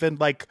they even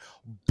like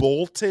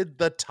bolted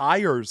the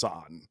tires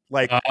on.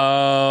 Like,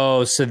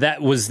 oh, so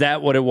that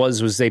what it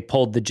was? Was they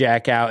pulled the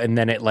jack out and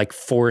then it like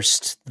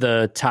forced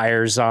the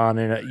tires on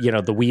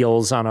and the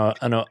wheels on a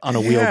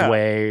weird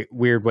way,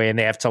 and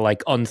they have to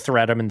like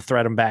unthread them and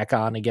thread them back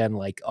on again.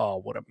 Like, oh,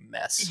 what a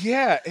mess!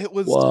 Yeah, it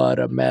was. What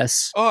a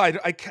mess! Oh,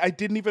 I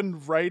didn't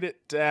even write it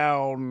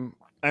down.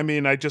 I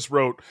mean, I just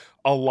wrote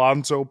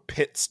Alonso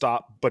pit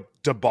stop, but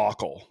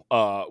debacle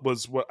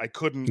was what I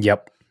couldn't.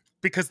 Yep.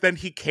 Because then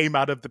he came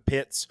out of the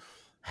pits,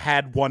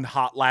 had one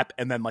hot lap,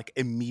 and then like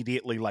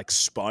immediately like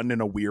spun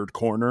in a weird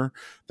corner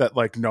that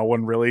like no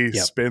one really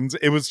spins.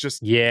 It was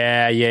just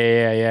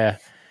yeah.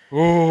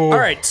 Oh. All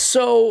right,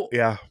 so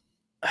yeah.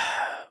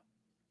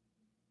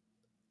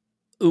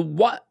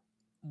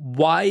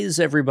 Why is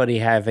everybody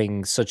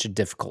having such a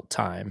difficult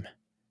time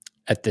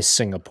at this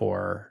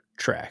Singapore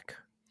track?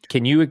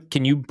 Can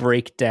you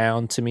break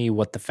down to me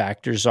what the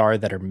factors are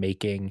that are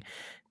making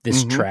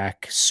this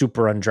track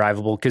super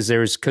undrivable?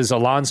 Because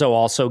Alonso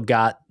also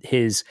got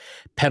his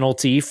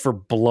penalty for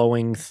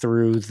blowing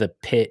through the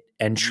pit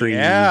entry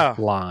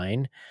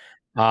line.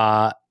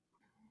 I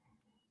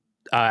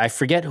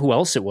forget who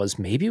else it was.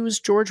 Maybe it was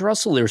George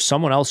Russell or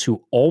someone else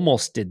who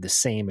almost did the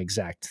same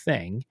exact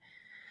thing.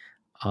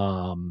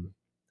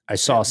 I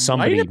saw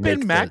somebody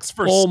make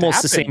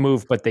almost the same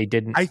move, but they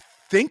didn't. I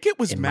think it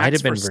was Max might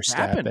have been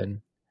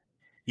Verstappen.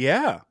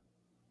 Yeah,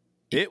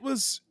 it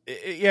was.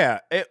 Yeah.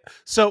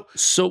 So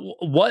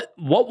what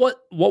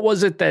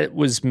was it that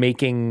was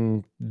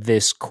making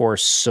this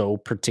course so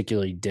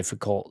particularly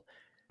difficult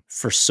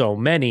for so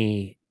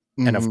many,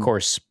 and of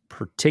course,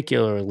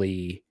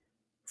 particularly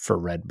for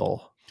Red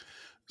Bull?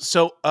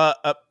 So,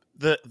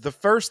 the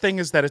first thing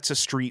is that it's a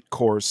street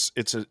course.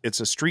 It's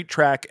a street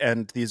track,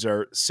 and these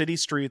are city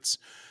streets.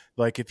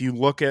 Like if you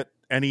look at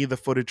any of the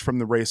footage from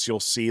the race, you'll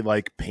see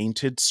like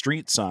painted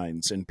street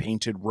signs and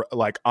painted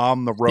like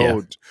on the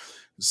road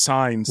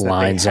signs,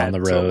 lines on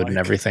the road and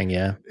everything.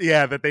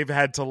 Yeah, that they've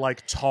had to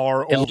like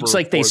tar. It looks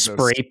like they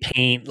spray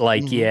paint.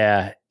 Like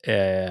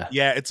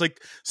it's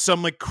like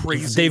some like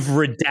crazy. They've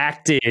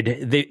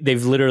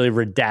literally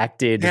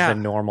redacted the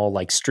normal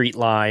like street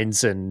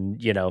lines and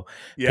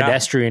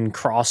pedestrian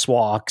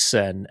crosswalks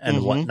and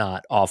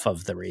whatnot off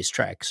of the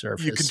racetrack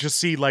surface. You can just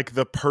see like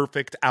the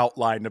perfect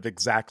outline of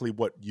exactly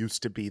what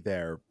used to be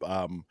there,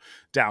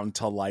 down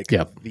to like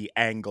the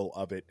angle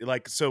of it.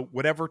 Like, so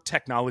whatever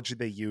technology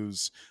they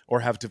use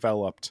or have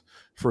developed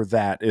for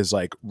that is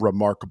like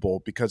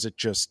remarkable, because it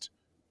just.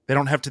 They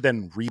don't have to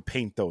then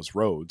repaint those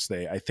roads.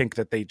 I think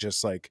that they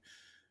just like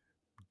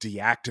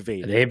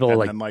deactivate Are it they able to and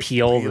like then like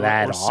peel it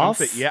that or off?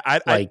 something. Yeah,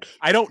 I Like,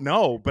 I don't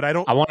know, but I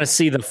don't. I want to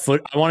see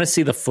I want to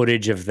see the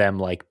footage of them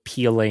like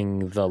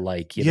peeling the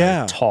like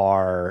Yeah.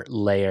 tar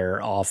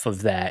layer off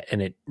of that,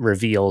 and it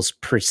reveals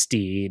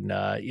pristine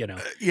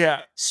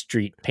Yeah.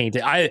 street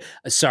painted.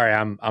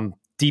 I'm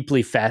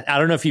deeply fat. I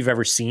don't know if you've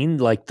ever seen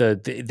like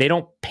they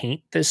don't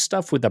paint this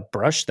stuff with a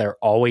brush. They're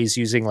always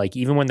using like,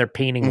 even when they're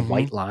painting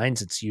white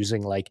lines, it's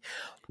using like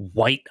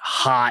white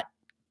hot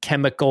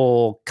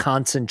chemical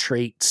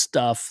concentrate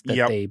stuff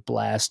that they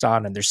blast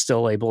on, and they're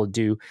still able to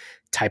do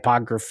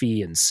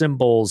typography and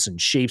symbols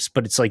and shapes,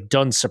 but it's like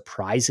done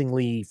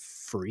surprisingly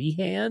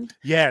freehand.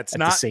 Yeah, it's at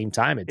not the same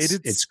time.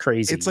 It's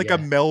crazy. It's like a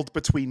meld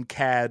between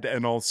CAD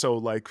and also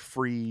like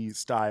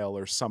freestyle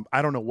or some.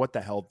 I don't know what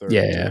the hell they're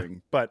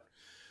doing, but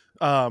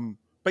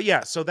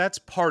yeah. So that's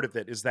part of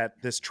it. Is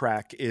that this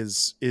track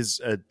is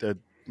a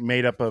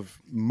made up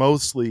of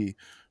mostly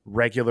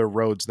regular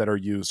roads that are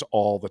used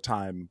all the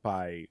time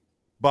by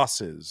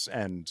buses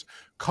and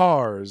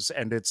cars,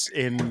 and it's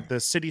in the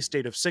city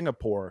state of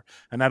Singapore.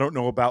 And I don't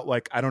know about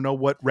I don't know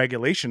what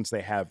regulations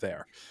they have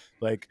there.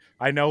 Like,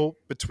 I know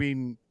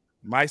between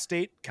my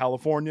state,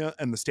 California,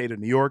 and the state of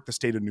New York, the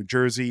state of New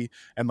Jersey,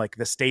 and like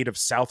the state of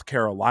South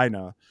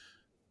Carolina,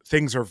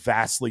 things are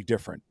vastly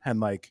different. And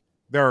like,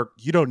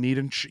 you don't need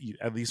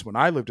at least when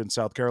I lived in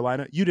South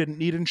Carolina, you didn't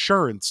need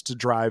insurance to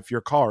drive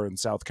your car in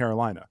South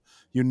Carolina.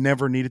 You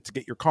never needed to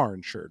get your car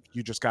insured.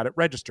 You just got it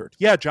registered.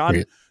 Yeah, John.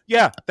 Really?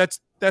 Yeah,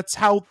 that's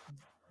how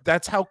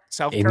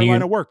South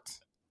Carolina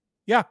worked.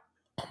 Yeah.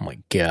 Oh my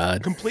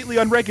God. Completely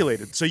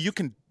unregulated. So you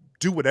can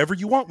do whatever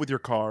you want with your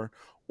car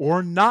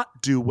or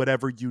not do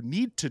whatever you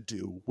need to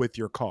do with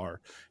your car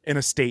in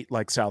a state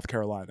like South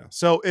Carolina.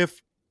 So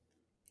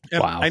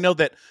I know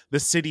that the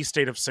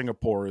city-state of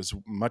Singapore is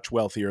much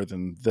wealthier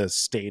than the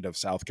state of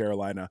South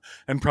Carolina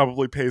and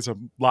probably pays a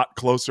lot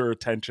closer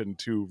attention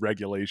to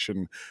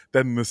regulation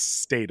than the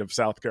state of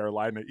South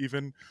Carolina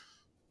even.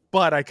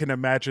 But I can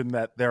imagine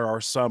that there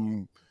are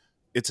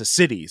it's a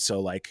city, so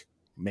like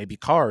maybe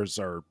cars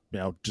are,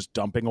 just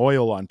dumping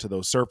oil onto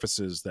those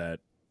surfaces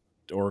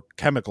or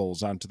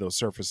chemicals onto those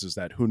surfaces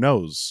that who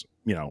knows,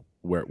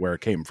 where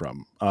it came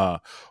from,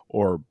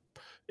 or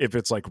if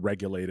it's like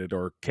regulated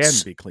or can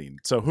be cleaned.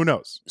 So who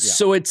knows? Yeah.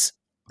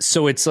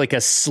 So it's like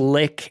a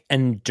slick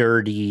and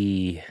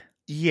dirty,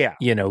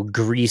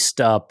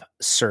 greased up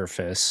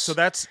surface. So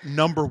that's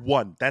number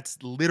one. That's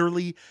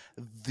literally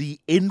the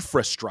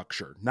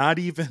infrastructure, not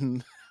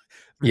even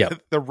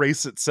the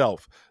race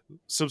itself.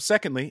 So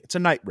secondly, it's a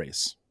night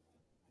race.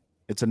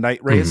 It's a night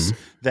race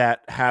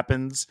that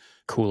happens.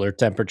 Cooler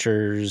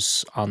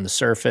temperatures on the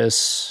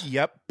surface.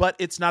 Yep, but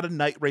it's not a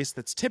night race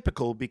that's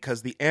typical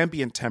because the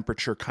ambient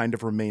temperature kind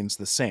of remains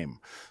the same.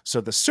 So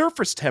the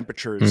surface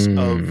temperatures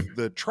of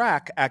the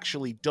track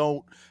actually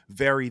don't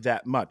vary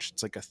that much.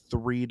 It's like a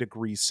 3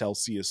 degrees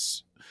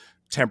Celsius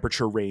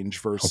temperature range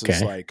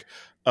versus like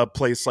a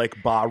place like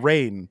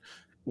Bahrain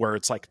where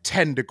it's like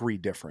 10-degree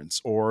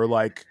difference, or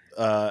like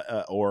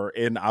or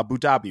in Abu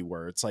Dhabi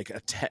where it's like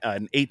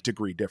an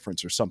 8-degree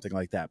difference or something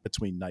like that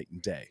between night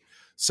and day.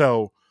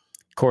 So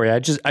Corey, I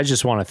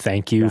just want to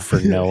thank you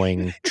for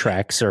knowing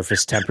track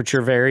surface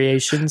temperature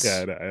variations.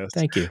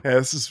 Thank you.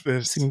 Yeah,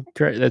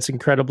 that's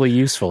incredibly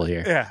useful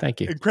here. Yeah, thank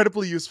you.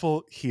 Incredibly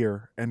useful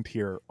here and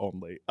here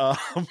only.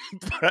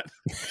 But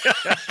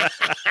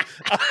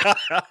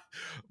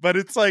but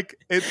it's like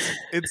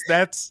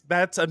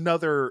that's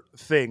another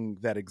thing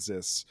that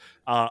exists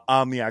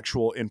on the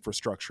actual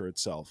infrastructure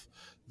itself.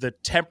 The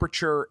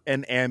temperature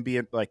and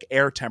ambient, like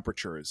air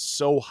temperature, is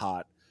so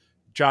hot.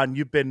 John,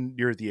 you've been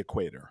near the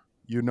equator.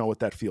 You know what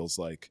that feels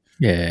like.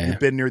 Yeah. You've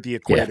been near the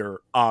equator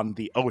on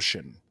the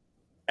ocean.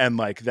 And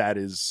like that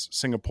is,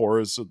 Singapore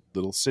is a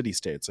little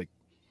city-state. It's like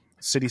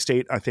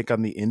city-state, I think,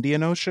 on the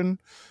Indian Ocean,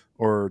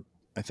 or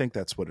I think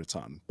that's what it's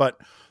on. But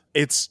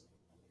it's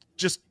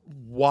just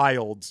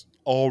wild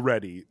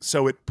already.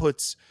 So it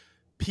puts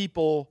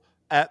people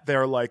at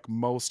their like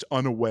most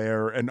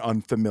unaware and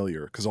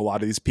unfamiliar, because a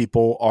lot of these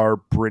people are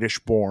British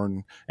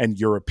born and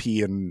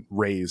European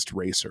raised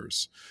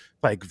racers.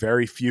 Like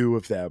very few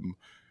of them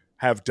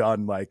have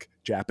done like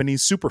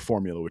Japanese super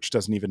formula, which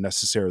doesn't even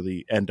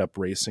necessarily end up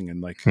racing in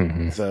like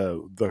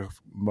the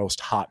most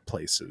hot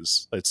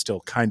places. It's still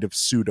kind of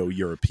pseudo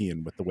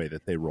European with the way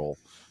that they roll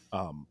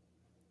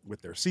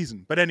with their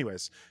season. But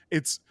anyways,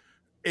 it's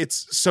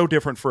so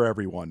different for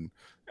everyone,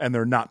 and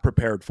they're not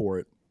prepared for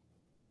it.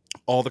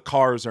 All the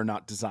cars are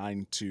not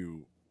designed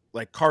to,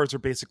 like, cars are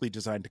basically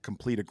designed to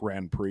complete a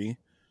Grand Prix,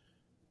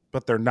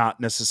 but they're not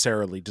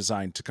necessarily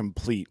designed to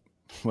complete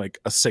like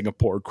a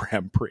Singapore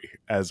Grand Prix,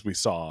 as we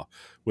saw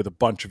with a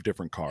bunch of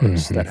different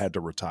cars that had to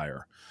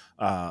retire.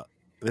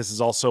 This is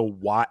also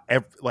why,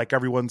 like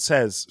everyone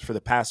says, for the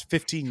past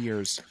 15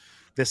 years,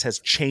 this has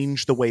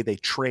changed the way they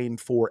train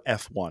for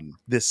F1,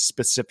 this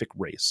specific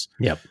race.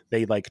 Yep.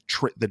 They like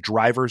the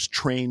drivers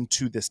train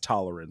to this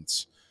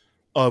tolerance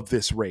of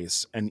this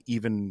race, and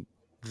even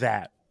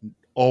that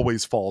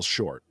always falls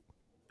short.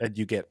 And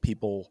you get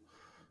people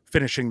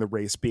finishing the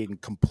race being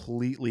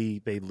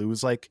completely, they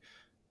lose like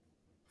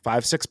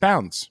 5-6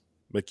 pounds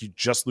Like you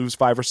just lose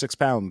 5 or 6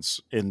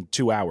 pounds in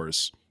 2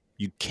 hours.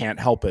 You can't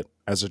help it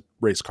as a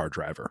race car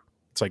driver.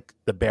 It's like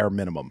the bare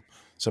minimum.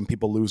 Some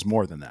people lose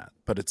more than that,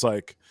 but it's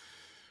like,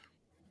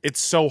 it's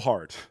so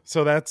hard.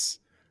 So that's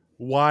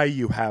why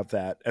you have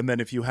that. And then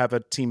if you have a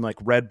team like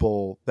Red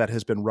Bull that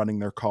has been running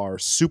their car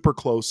super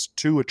close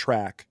to a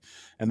track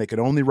and they can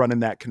only run in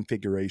that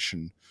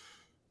configuration,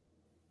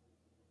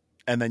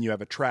 and then you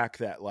have a track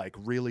that like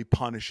really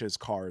punishes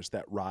cars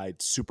that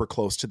ride super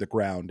close to the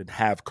ground and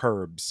have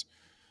curbs,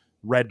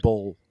 Red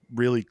Bull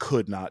really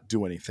could not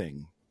do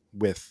anything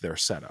with their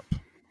setup.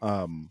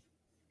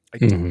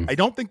 I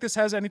don't think this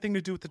has anything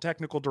to do with the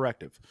technical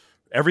directive.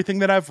 Everything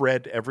that I've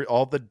read,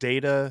 all the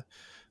data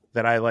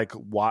that I like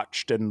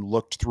watched and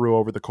looked through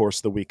over the course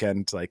of the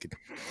weekend, like it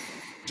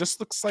just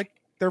looks like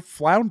they're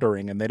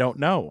floundering and they don't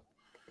know.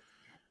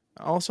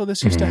 Also,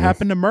 this used to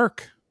happen to Merck.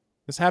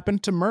 This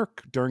happened to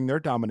Merck during their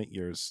dominant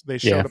years. They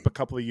showed up a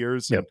couple of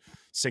years and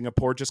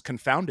Singapore just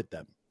confounded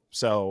them.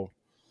 So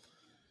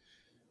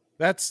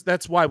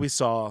that's why we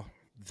saw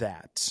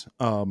that.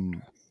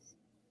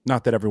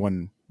 Not that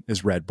everyone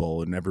is Red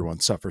Bull and everyone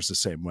suffers the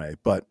same way,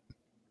 but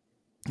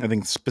I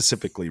think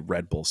specifically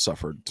Red Bull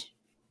suffered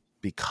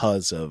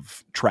because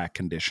of track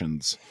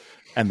conditions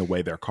and the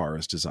way their car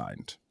is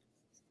designed.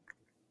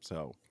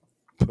 So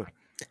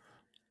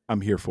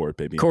I'm here for it,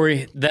 baby.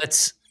 Corey,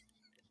 that's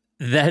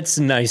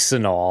nice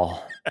and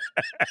all.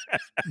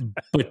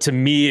 But to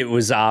me, it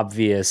was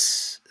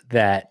obvious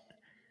that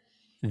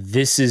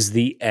this is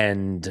the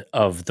end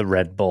of the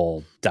Red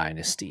Bull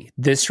dynasty.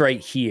 This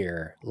right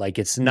here, like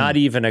it's not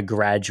even a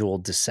gradual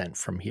descent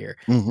from here.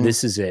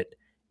 This is it.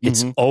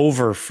 It's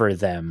over for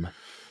them.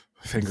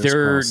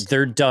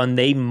 They're done.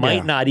 They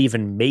might not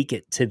even make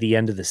it to the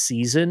end of the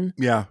season.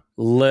 Yeah.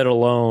 Let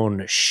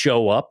alone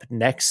show up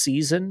next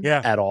season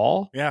at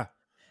all. Yeah.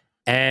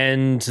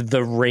 And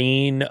the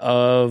reign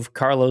of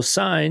Carlos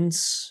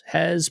Sainz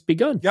has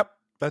begun. Yep.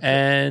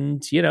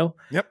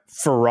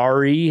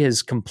 Ferrari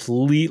has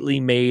completely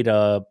made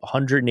a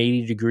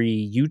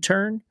 180-degree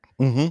U-turn.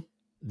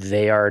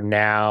 They are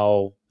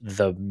now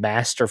the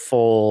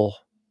masterful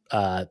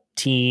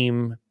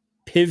team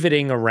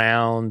pivoting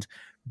around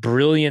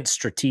brilliant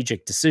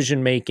strategic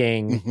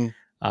decision-making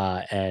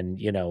and,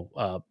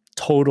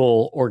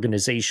 total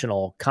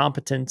organizational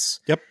competence.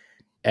 Yep.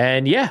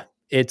 And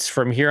it's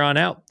from here on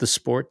out, the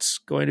sport's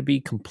going to be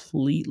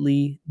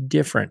completely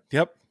different.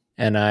 Yep.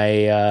 And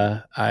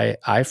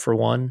I for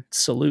one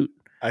salute.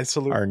 I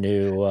salute our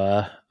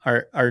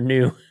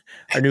new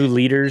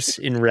leaders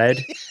in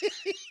red.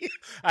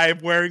 I am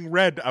wearing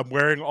red. I'm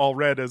wearing all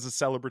red as a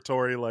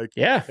celebratory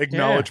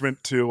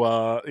acknowledgement to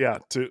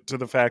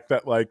the fact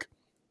that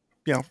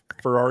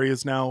Ferrari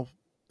is now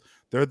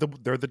they're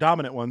the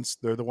dominant ones.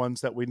 They're the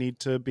ones that we need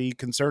to be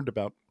concerned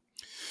about.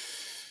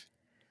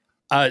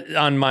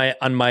 On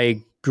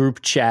my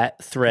group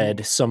chat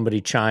thread, somebody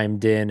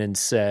chimed in and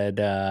said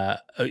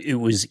it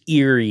was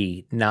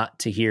eerie not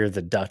to hear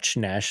the Dutch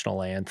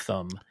national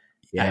anthem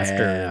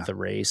after the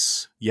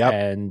race. Yep.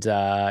 And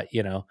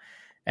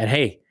and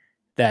hey,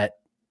 that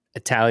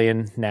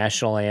Italian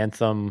national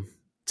anthem,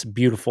 it's a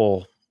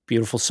beautiful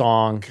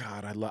song.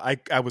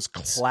 God, I was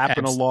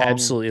clapping along.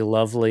 Absolutely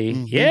lovely.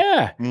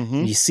 Yeah.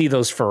 You see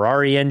those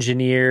Ferrari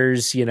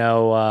engineers,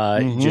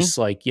 just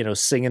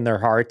singing their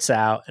hearts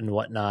out and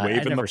whatnot.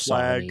 Waving the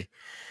flag.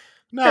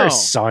 Never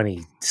saw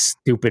any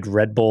stupid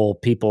Red Bull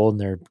people in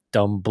their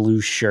dumb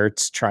blue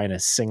shirts trying to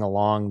sing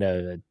along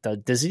to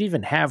does it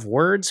even have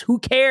words? Who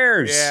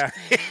cares? Yeah.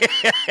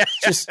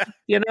 Just,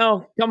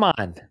 come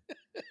on.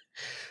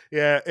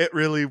 Yeah, it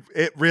really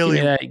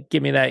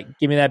give me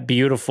that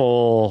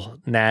beautiful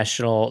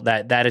national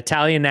that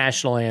Italian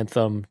national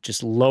anthem.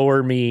 Just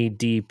lower me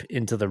deep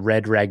into the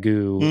red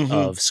ragu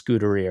of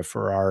Scuderia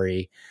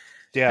Ferrari.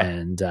 Yeah,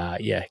 and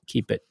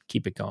keep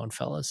it going,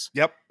 fellas.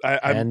 Yep.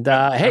 I'm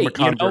a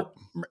convert.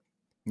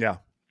 Yeah,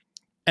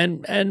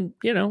 and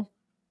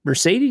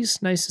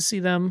Mercedes, nice to see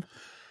them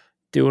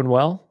doing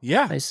well.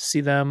 Yeah, nice to see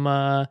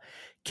them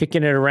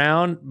kicking it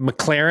around.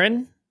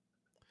 McLaren.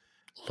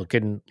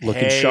 Looking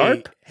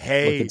sharp,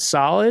 looking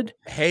solid.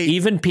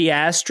 Even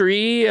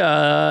Piastri,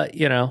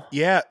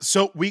 Yeah,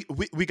 so we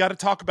got to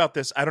talk about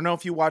this. I don't know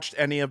if you watched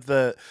any of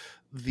the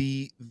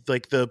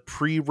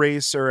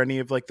pre-race or any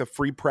of the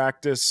free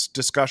practice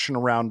discussion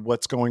around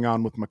what's going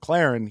on with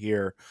McLaren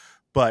here,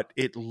 but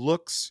it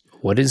looks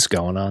what is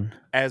going on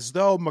as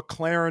though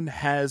McLaren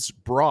has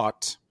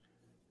brought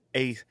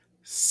a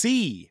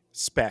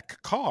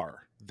C-spec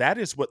car. That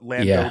is what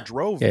Lando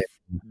drove. Yeah.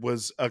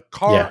 Was a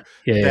car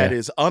that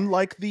is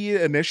unlike the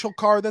initial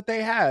car that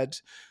they had,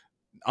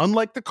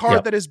 unlike the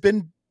car that has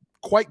been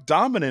quite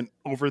dominant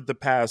over the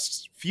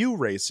past few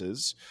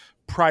races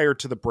prior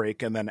to the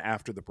break and then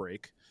after the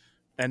break.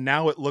 And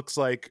now it looks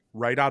like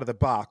right out of the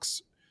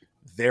box,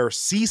 their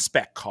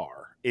C-spec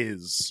car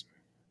is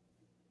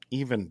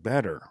even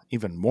better,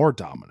 even more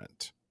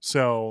dominant.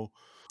 So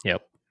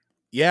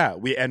Yeah,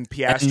 and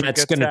Piastri and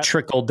that's gets going to that.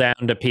 trickle down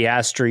to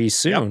Piastri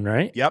soon,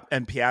 right? Yep,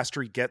 and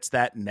Piastri gets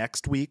that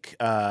next week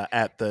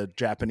at the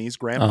Japanese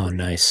Grand Prix. Oh,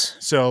 nice.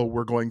 So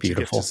we're going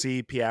Beautiful. to get to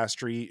see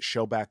Piastri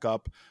show back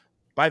up.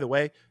 By the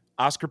way,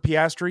 Oscar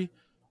Piastri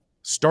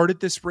started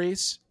this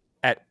race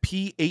at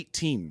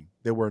P18.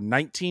 There were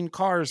 19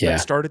 cars that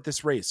started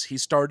this race. He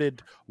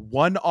started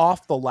one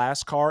off the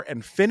last car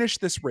and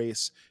finished this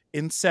race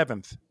in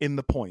 7th in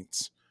the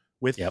points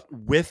with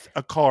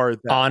a car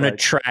that, on a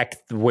track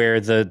where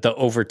the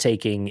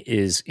overtaking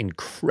is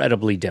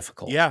incredibly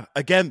difficult. Yeah,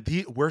 again,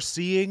 we're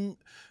seeing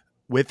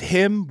with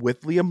him,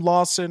 with Liam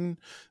Lawson,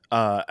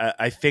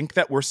 I think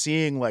that we're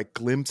seeing like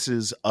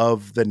glimpses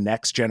of the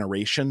next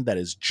generation that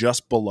is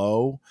just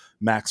below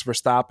Max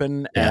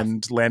Verstappen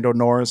and Lando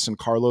Norris and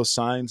Carlos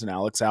Sainz and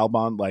Alex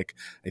Albon. Like,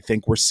 I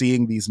think we're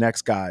seeing these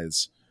next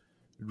guys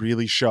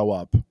really show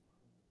up.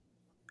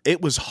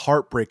 It was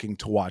heartbreaking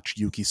to watch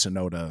Yuki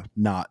Tsunoda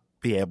not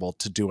be able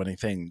to do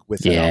anything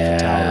with an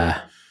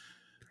AlphaTauri.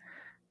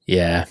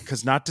 Yeah.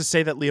 Because not to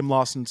say that Liam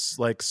Lawson's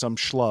like some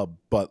schlub,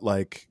 but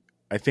like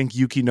I think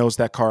Yuki knows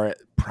that car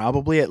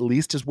probably at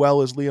least as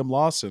well as Liam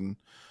Lawson.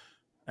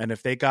 And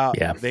if they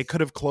they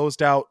could have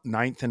closed out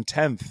 9th and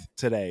 10th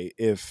today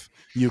if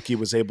Yuki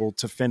was able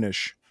to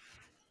finish.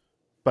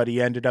 But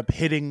he ended up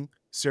hitting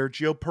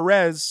Sergio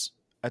Perez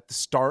at the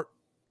start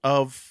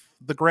of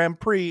the Grand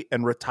Prix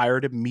and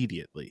retired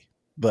immediately.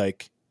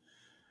 Like,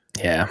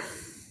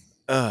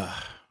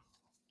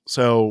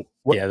 so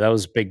that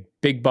was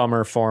big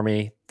bummer for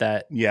me.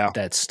 That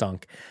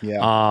stunk.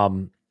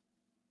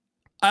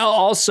 I'll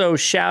also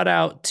shout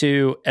out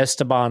to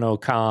Esteban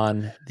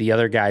Ocon, the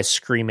other guy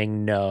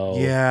screaming no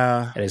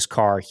at his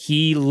car.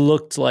 He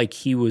looked like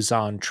he was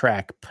on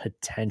track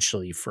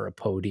potentially for a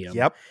podium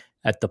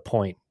at the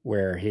point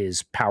where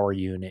his power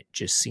unit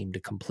just seemed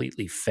to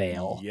completely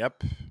fail.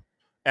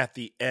 At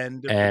the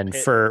end of and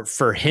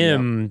for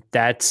him,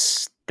 that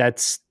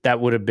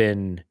would have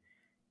been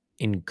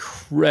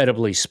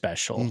incredibly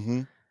special.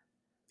 Mm-hmm.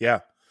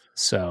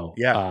 So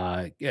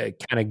kind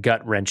of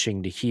gut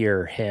wrenching to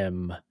hear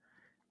him,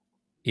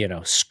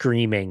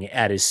 screaming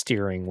at his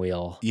steering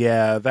wheel.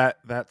 Yeah,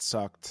 that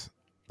sucked.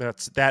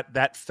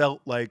 That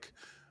felt like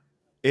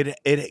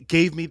it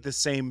gave me the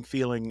same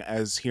feeling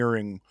as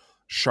hearing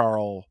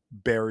Charles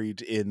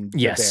buried in the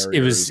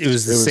barriers. It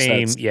was the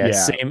same.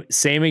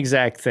 Same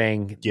exact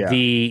thing. Yeah.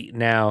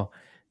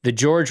 The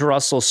George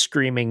Russell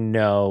screaming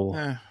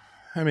no.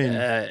 I mean,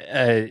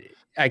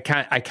 I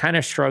kind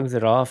of shrugged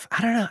it off.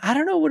 I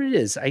don't know what it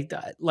is. I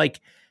like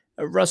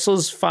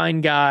Russell's fine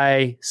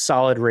guy,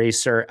 solid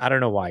racer. I don't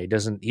know why he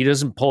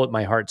doesn't pull at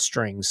my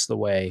heartstrings the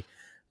way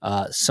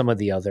some of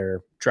the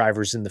other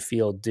drivers in the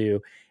field do.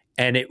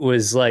 And it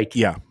was like,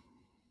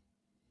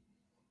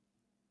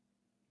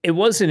 it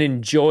wasn't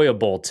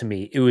enjoyable to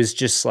me. It was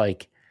just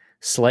like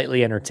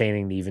slightly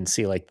entertaining to even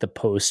see like the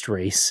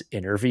post-race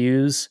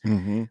interviews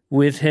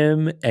with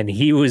him. And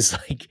he was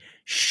like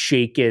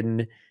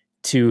shaken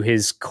to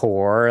his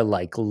core,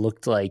 like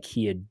looked like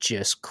he had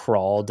just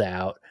crawled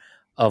out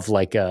of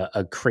like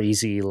a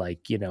crazy,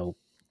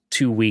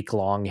 2-week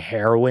long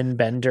heroin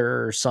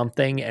bender or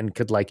something, and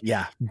could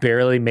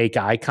barely make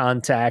eye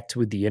contact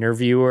with the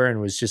interviewer,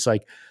 and was just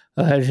like,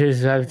 I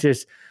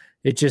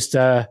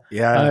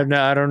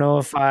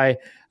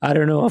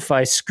don't know if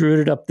I screwed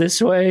it up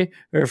this way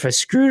or if I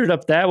screwed it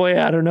up that way.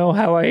 I don't know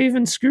how I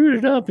even screwed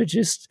it up. I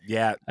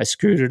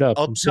screwed it up.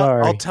 I'm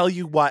sorry. I'll tell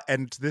you why.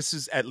 And this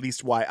is at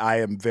least why I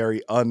am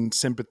very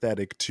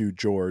unsympathetic to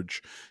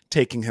George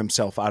taking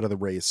himself out of the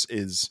race.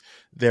 Is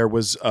there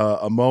was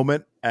a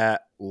moment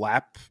at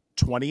lap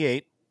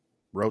 28,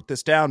 wrote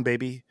this down,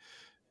 baby.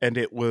 And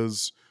it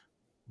was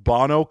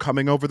Bono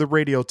coming over the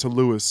radio to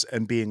Lewis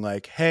and being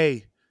like,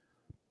 hey,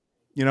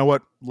 you know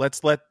what?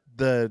 Let's let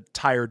the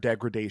tire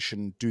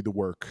degradation do the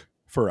work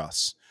for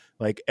us.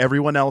 Like,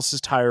 everyone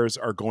else's tires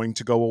are going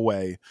to go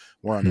away.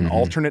 We're on an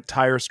alternate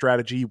tire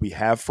strategy. We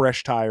have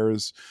fresh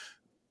tires.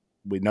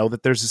 We know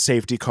that there's a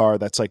safety car.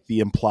 That's like the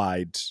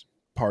implied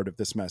part of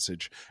this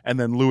message. And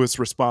then Lewis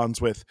responds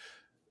with,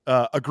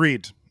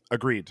 agreed.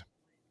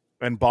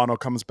 And Bono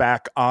comes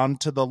back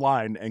onto the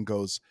line and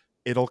goes,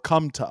 it'll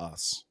come to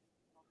us.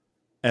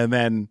 And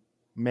then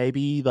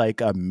maybe like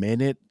a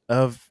minute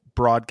of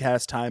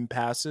broadcast time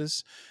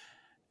passes,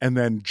 and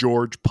then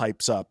George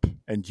pipes up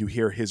and you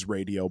hear his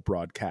radio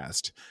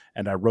broadcast.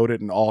 And I wrote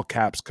it in all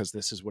caps because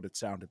this is what it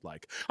sounded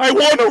like. I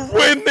want to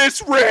win this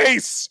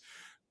race.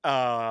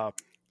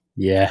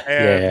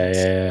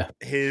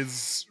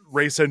 His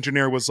race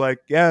engineer was like,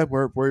 yeah,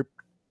 we're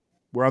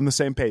on the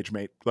same page,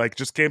 mate. Like,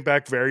 just came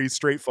back very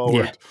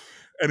straightforward.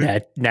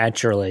 And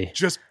naturally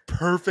just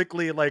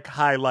perfectly like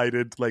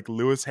highlighted like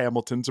Lewis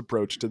Hamilton's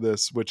approach to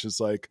this, which is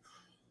like,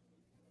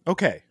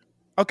 okay.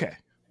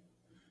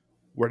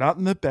 We're not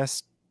in the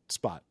best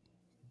spot,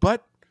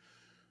 but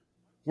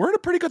we're in a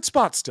pretty good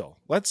spot still.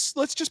 Let's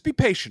just be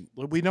patient.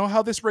 We know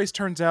how this race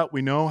turns out.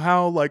 We know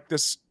how like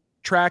this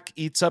track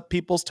eats up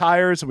people's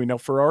tires, and we know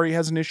Ferrari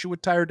has an issue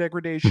with tire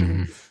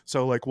degradation.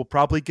 So like we'll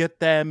probably get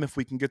them if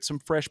we can get some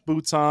fresh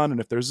boots on, and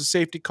if there's a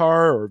safety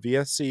car or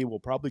VSC, we'll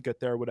probably get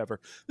there, whatever.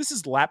 This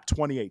is lap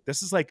 28.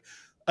 This is like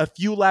a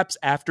few laps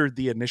after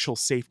the initial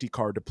safety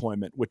car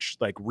deployment, which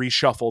like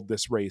reshuffled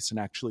this race and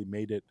actually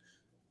made it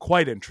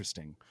quite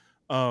interesting.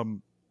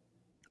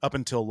 Up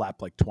until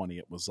lap like 20,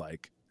 it was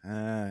like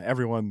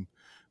everyone,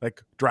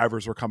 like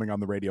drivers were coming on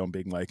the radio and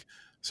being like,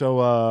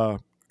 so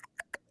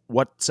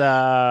what's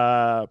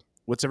ever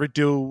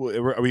do?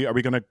 Are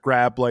we gonna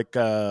grab like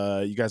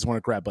you guys want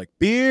to grab like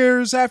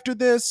beers after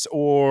this,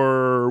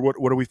 or what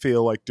do we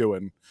feel like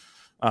doing?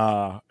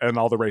 And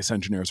all the race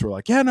engineers were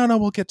like, yeah, no,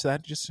 we'll get to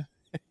that. Just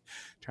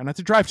try not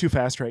to drive too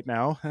fast right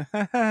now.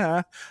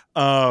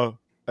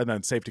 And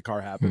then safety car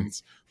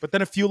happens. But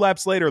then a few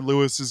laps later,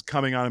 Lewis is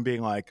coming on and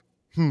being like,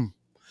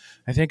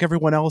 I think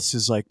everyone else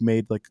has like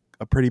made like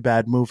a pretty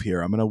bad move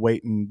here. I'm going to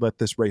wait and let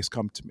this race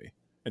come to me.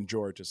 And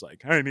George is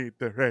like, I need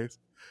the race.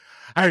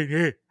 I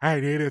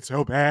need it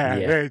so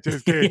bad. Yeah.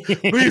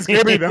 Please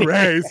give me the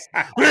race.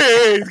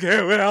 Please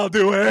give me. I'll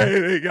do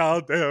anything. I'll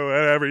do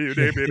whatever you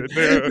need me to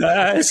do.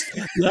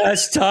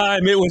 Last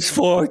time it was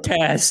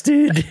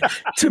forecasted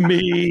to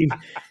me.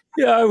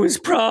 Yeah, I was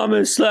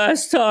promised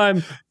last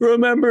time.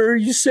 Remember,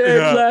 you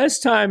said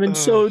last time, and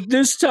so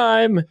this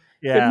time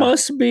it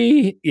must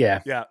be.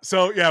 Yeah.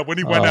 So when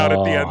he went out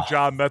at the end,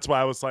 John, that's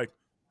why I was like,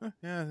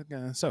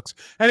 it sucks.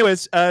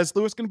 Anyways, is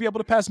Lewis going to be able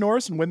to pass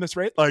Norris and win this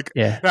race? Like,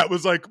 that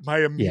was like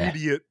my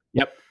immediate.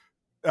 Yep.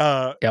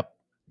 Yep.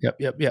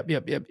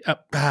 It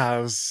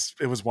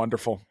was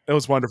wonderful. It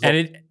was wonderful.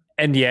 And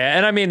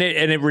I mean,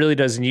 it really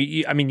doesn't.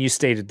 I mean, you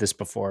stated this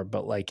before,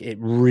 but like, it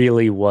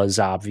really was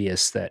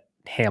obvious that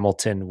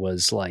Hamilton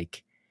was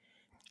like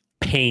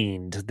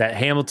pained. That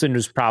Hamilton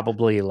was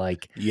probably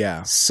like,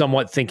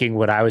 somewhat thinking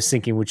what I was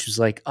thinking, which was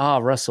like,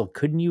 Russell,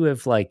 couldn't you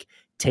have like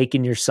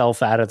taken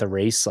yourself out of the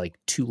race like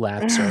 2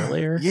 laps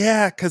earlier?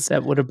 Yeah, because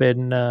that would have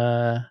been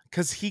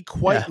because he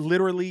quite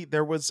literally,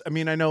 there was, I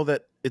mean, I know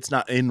that it's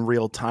not in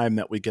real time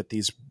that we get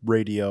these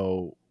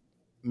radio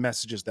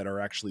messages that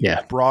are actually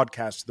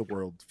broadcast to the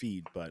world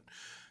feed, but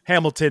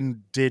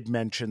Hamilton did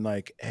mention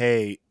like,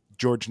 hey,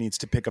 George needs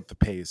to pick up the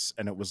pace,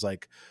 and it was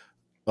like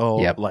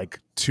like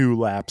 2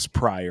 laps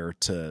prior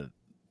to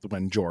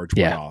when George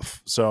went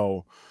off.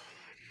 So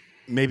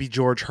maybe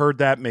George heard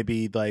that.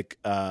 Maybe like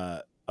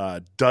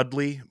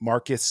Dudley,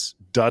 Marcus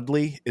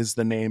Dudley is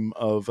the name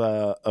of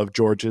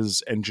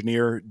George's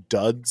engineer.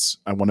 Duds.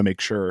 I want to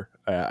make sure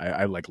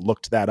I like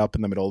looked that up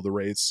in the middle of the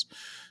race,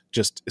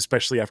 just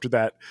especially after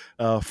that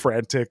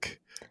frantic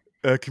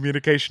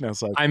communication. I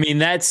was like, I mean,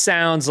 that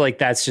sounds like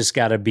that's just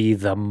got to be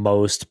the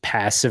most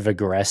passive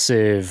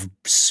aggressive,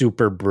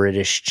 super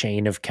British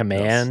chain of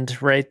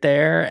command right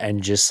there,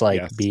 and just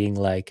like being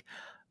like,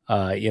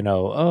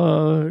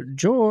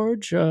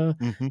 George,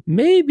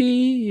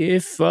 maybe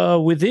if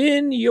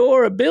within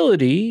your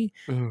ability,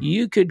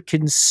 you could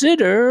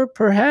consider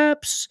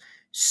perhaps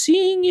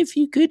seeing if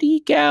you could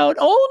eke out,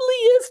 only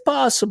if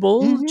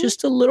possible,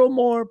 just a little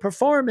more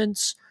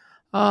performance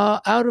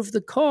out of the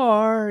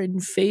car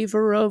in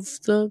favor of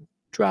the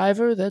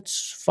driver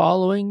that's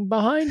following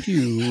behind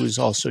you, who is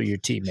also your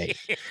teammate.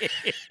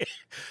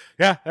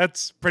 Yeah,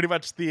 that's pretty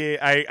much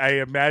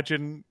I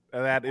imagine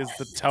that is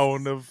the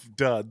tone of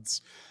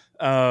Duds.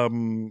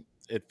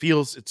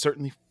 It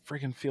certainly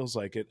freaking feels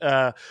like it.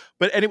 But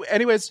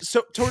anyways,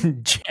 so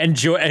and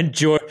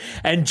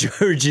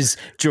George is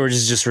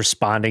just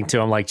responding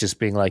to him, like just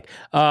being like,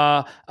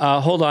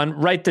 hold on,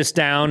 write this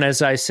down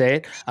as I say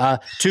it.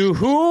 To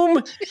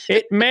whom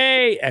it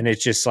may, and it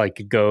just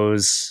like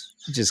goes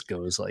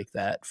like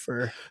that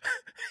for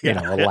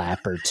a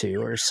lap or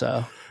 2 or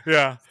so.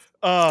 Yeah.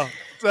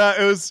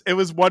 It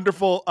was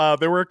wonderful.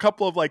 There were a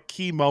couple of like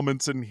key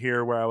moments in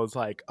here where I was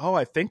like,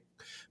 I think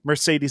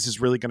Mercedes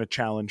is really going to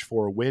challenge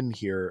for a win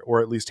here,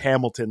 or at least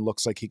Hamilton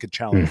looks like he could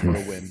challenge for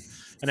a win.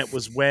 And it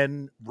was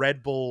when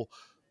Red Bull,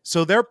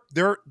 so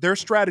their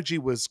strategy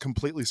was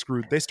completely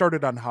screwed. They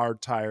started on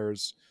hard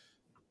tires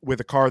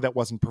with a car that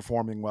wasn't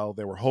performing well.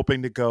 They were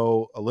hoping to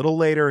go a little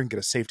later and get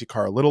a safety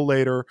car a little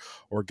later,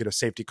 or get a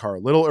safety car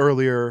a little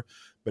earlier,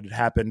 but it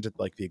happened at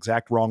like the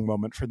exact wrong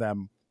moment for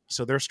them.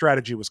 So their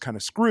strategy was kind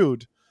of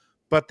screwed,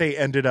 but they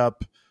ended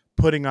up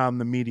putting on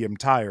the medium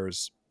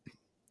tires,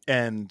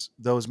 and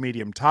those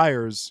medium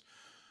tires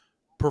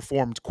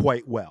performed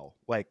quite well.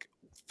 Like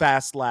not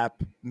fast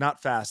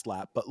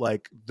lap, but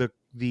like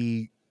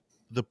the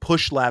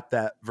push lap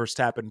that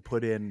Verstappen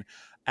put in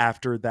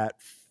after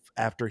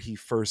he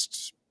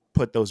first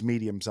put those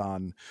mediums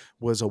on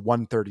was a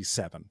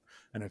 137.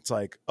 And it's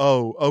like,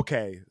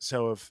 okay.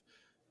 So if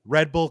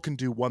Red Bull can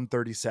do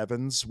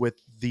 137s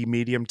with the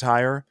medium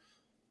tire,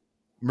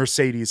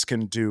 Mercedes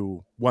can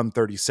do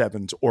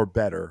 137s or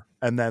better.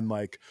 And then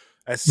like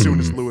as soon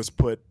as Lewis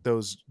put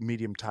those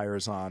medium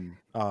tires on,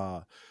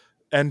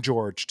 and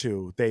George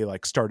too, they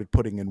like started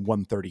putting in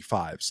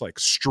 135s like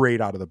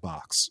straight out of the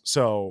box.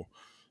 So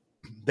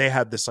they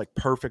had this like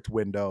perfect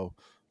window.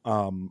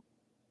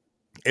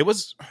 It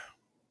was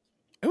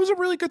a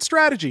really good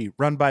strategy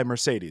run by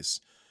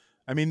Mercedes.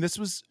 I mean, this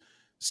was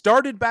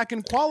started back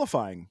in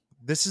qualifying.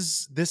 This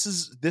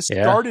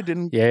started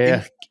in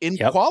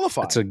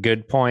qualifying. That's a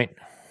good point.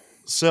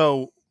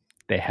 So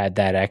they had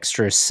that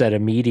extra set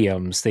of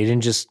mediums. They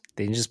didn't just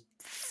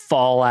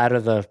fall out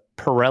of the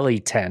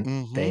Pirelli tent.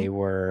 Mhm. They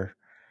were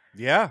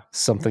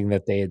something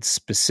that they had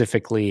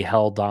specifically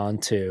held on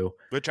to.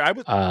 Which I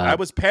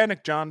was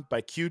panicked, John.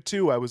 By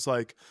Q2, I was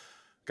like,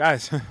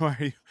 guys,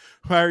 why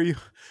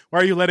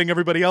are you letting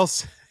everybody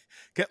else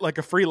get like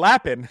a free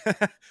lap in?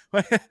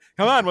 Come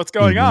on, what's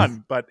going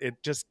on? But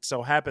it just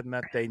so happened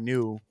that they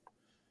knew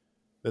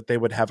that they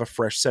would have a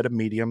fresh set of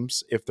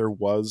mediums if there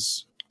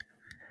was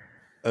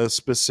a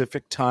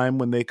specific time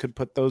when they could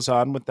put those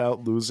on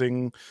without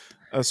losing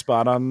a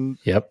spot on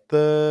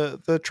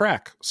the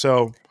track.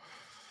 So,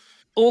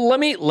 well, let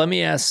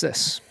me ask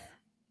this: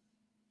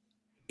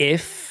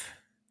 if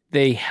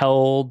they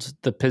held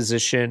the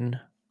position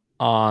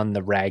on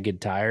the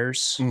ragged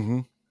tires,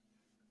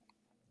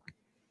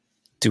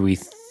 do we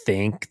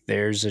think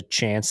there's a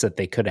chance that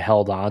they could have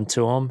held on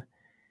to them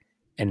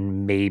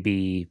and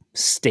maybe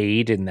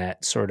stayed in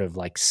that sort of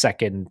like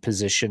second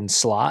position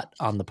slot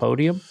on the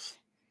podium?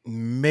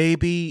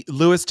 Maybe.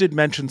 Lewis did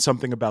mention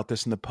something about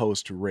this in the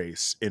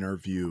post-race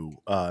interview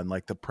in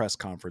like the press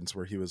conference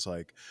where he was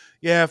like,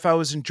 yeah, if I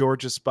was in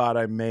George's spot,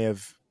 I may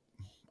have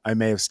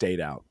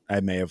stayed out. I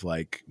may have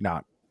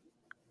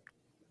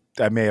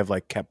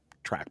kept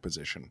track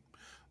position.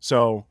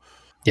 So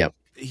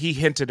he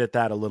hinted at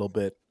that a little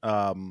bit.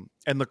 And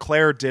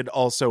Leclerc did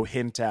also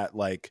hint at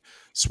like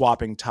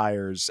swapping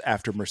tires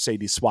after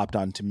Mercedes swapped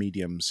onto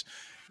mediums.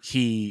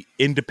 He,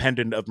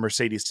 independent of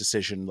Mercedes'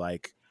 decision,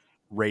 like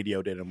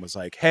radioed it and was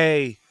like,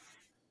 hey,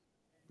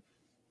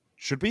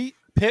 should we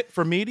pit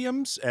for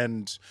mediums?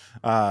 And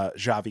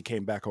Xavi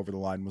came back over the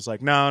line and was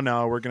like,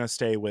 no, we're going to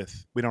stay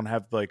with, we don't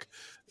have like,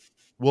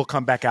 we'll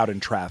come back out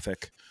in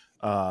traffic.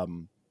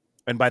 And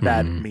by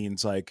that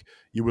means like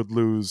you would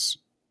lose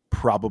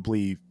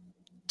probably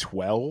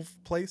 12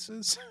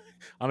 places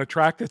on a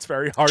track that's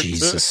very hard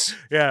to.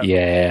 Yeah.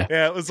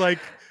 It was like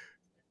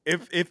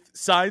if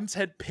Sainz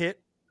had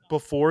pit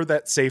before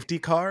that safety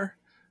car,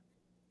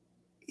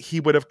 he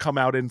would have come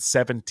out in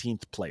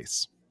 17th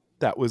place.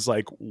 That was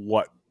like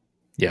what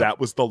that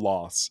was the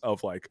loss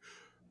of like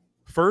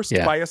first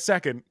by a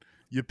second,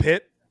 you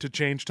pit to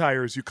change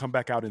tires, you come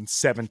back out in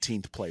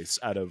 17th place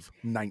out of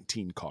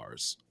 19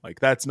 cars. Like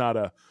that's not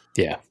a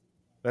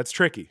that's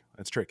tricky.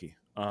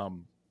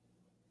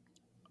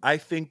 I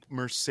think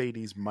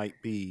Mercedes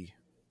might be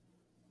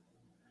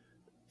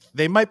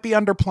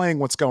underplaying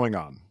what's going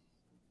on.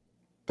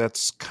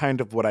 That's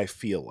kind of what I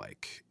feel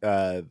like.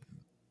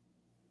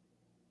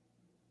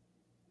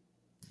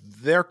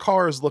 Their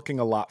car is looking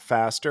a lot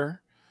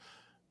faster,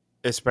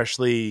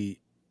 especially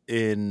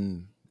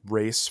in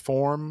race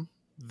form,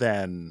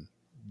 than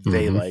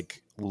they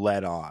like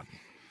let on.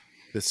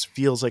 This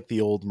feels like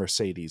the old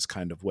Mercedes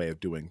kind of way of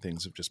doing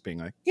things, of just being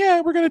like,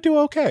 yeah, we're going to do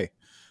okay.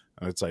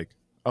 And it's like,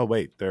 oh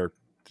wait, they're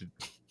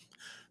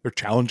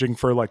challenging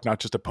for like not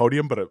just a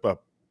podium, but a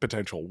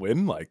potential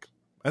win. Like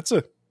that's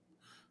an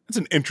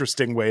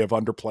interesting way of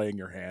underplaying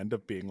your hand,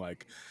 of being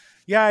like,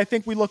 yeah, I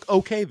think we look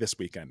okay this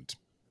weekend.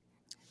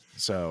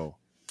 So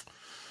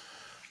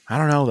I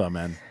don't know though,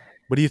 man.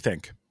 What do you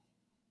think?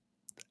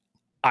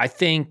 I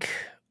think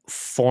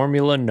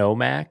Formula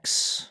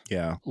Nomax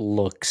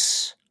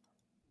looks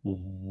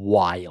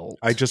wild.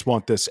 I just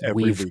want this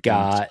every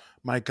weekend.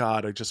 My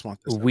God, I just want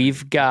this.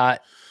 We've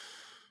got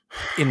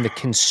in the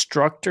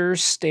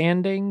constructors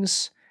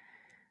standings,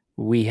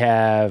 we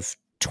have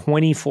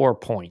 24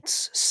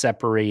 points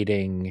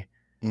separating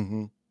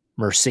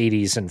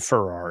Mercedes and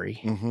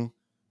Ferrari.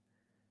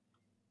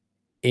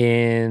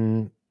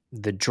 In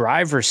the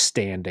driver's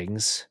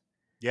standings,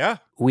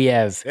 we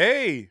have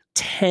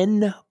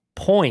 10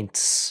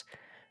 points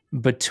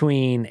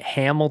between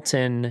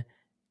Hamilton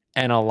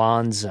and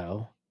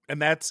Alonso.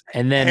 And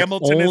then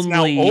Hamilton is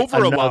now over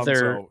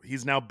Alonso.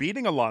 He's now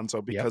beating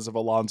Alonso because of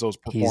Alonso's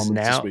performance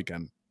this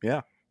weekend.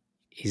 Yeah.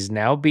 He's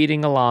now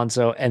beating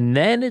Alonso. And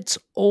then it's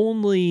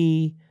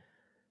only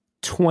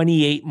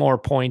 28 more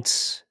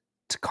points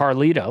to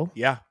Carlito.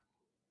 Yeah.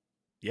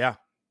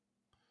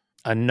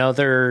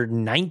 Another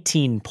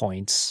 19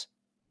 points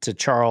to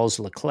Charles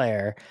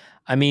Leclerc.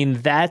 I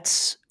mean,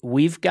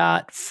 we've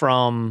got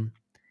from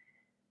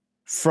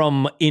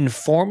in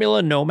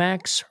Formula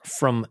Nomax,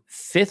 from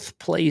 5th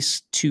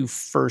place to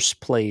 1st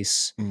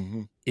place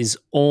is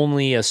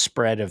only a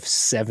spread of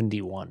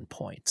 71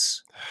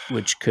 points,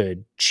 which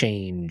could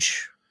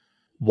change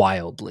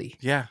wildly.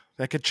 Yeah,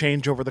 that could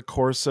change over the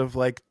course of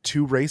like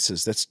 2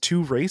 races. That's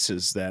 2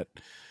 races that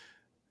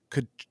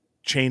could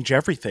change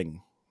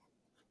everything.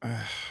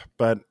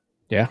 But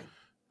yeah.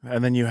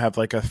 And then you have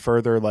like a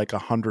further like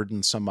 100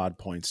 and some odd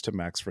points to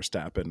Max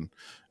Verstappen,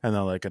 and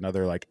then like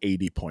another like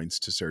 80 points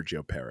to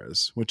Sergio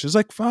Perez, which is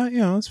like fine,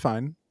 it's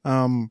fine.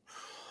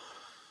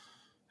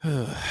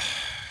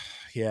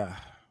 Yeah.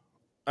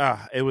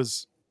 It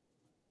was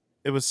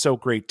so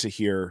great to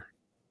hear.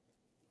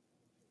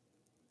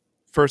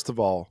 First of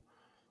all,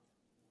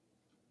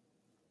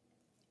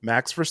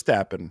 Max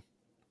Verstappen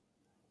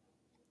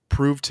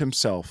proved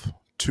himself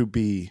to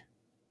be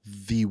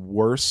the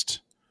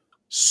worst,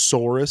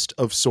 sorest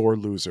of sore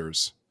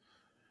losers.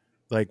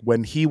 Like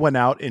when he went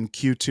out in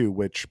Q2,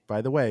 which,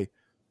 by the way,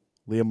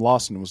 Liam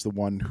Lawson was the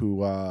one who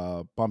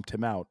bumped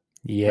him out.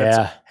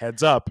 Yeah.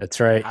 Heads up.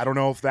 That's right. I don't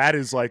know if that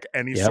is like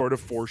any sort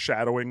of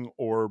foreshadowing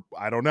or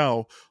I don't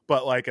know,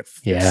 but like it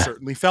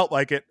certainly felt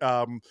like it.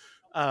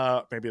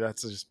 Maybe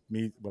that's just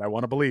me, what I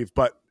want to believe.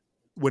 But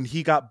when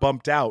he got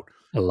bumped out,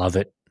 I love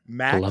it.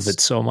 Max, I love it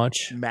so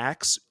much.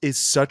 Max is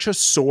such a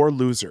sore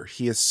loser.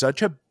 He is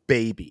such a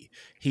baby.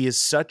 He is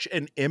such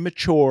an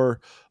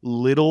immature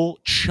little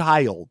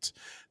child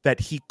that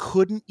he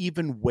couldn't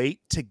even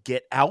wait to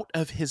get out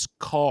of his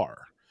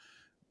car.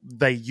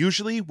 They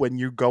usually, when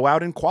you go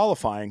out in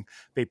qualifying,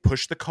 they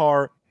push the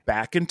car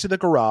back into the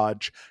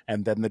garage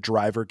and then the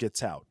driver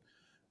gets out.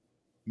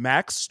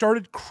 Max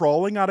started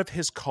crawling out of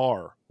his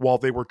car while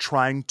they were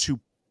trying to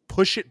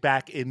push it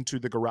back into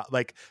the garage.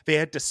 Like they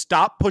had to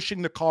stop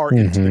pushing the car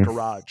into the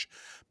garage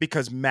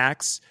because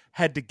Max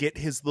had to get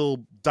his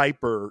little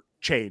diaper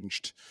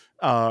changed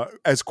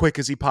as quick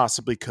as he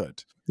possibly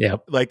could. Yeah.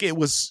 Like it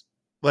was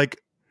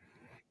like,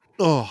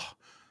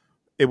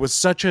 it was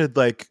such a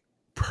like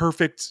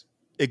perfect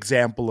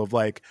example of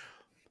like,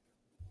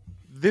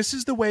 this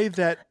is the way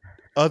that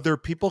other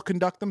people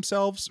conduct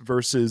themselves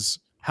versus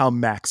how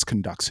Max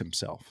conducts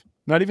himself.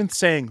 Not even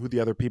saying who the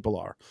other people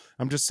are.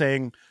 I'm just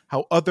saying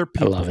how other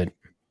people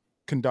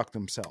conduct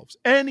themselves.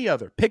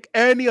 Pick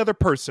any other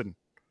person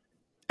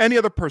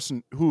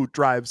who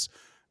drives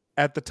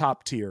at the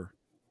top tier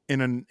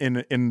in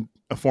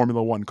a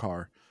Formula One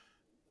car.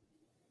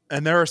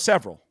 And there are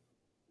several.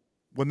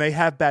 When they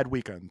have bad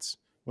weekends,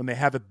 when they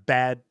have a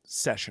bad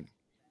session,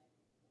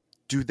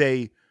 do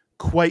they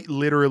quite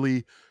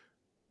literally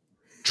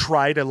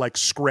try to like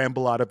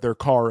scramble out of their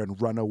car and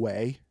run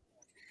away?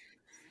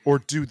 Or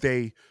do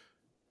they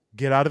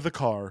get out of the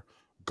car,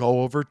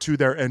 go over to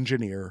their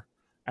engineer,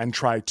 and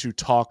try to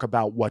talk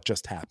about what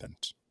just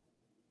happened?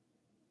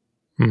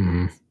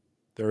 Mm-hmm.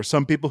 There are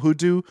some people who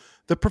do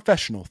the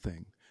professional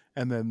thing,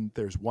 and then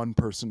there's one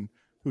person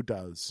who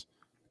does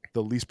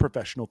the least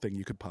professional thing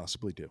you could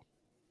possibly do.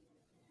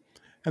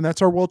 And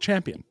that's our world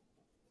champion.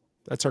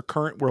 That's our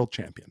current world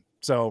champion.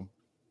 So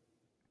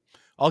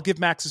I'll give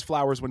Max his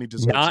flowers when he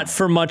deserves Not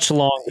for much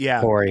longer,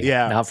 Corey.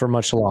 Yeah. Not for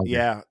much longer.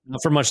 Yeah.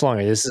 Not for much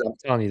longer. I'm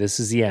telling you, this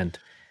is the end.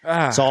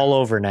 It's all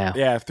over now.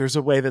 Yeah, if there's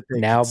a way that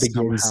they now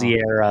begins the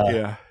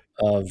era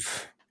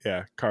of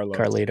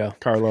Carlito.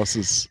 Carlos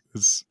is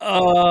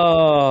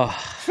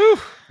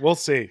we'll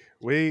see.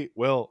 We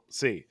will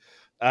see.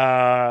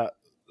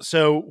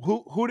 So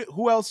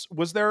who else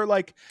was there?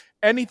 Like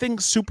anything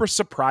super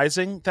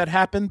surprising that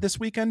happened this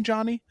weekend,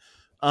 Johnny?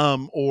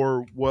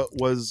 Or what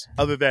was,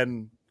 other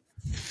than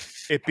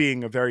it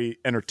being a very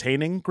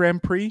entertaining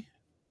Grand Prix?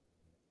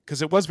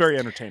 Because it was very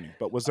entertaining,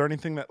 but was there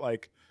anything that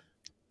like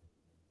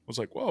was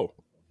like, whoa?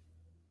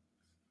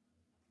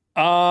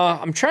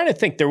 I'm trying to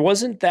think. There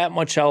wasn't that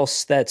much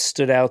else that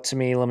stood out to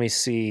me. Let me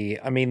see.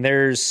 I mean,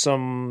 there's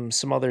some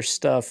other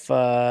stuff.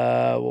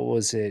 What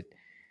was it?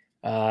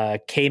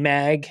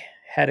 K-Mag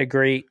had a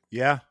great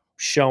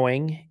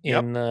showing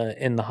in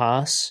the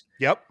Haas.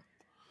 Yep.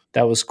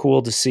 That was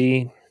cool to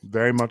see.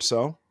 Very much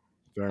so.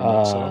 Very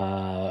much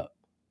so.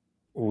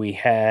 We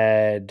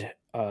had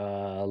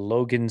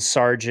Logan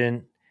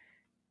Sargent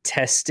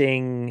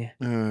testing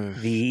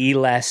the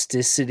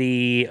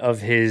elasticity of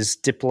his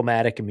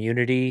diplomatic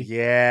immunity.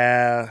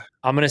 Yeah.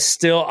 I'm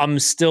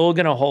still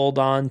gonna hold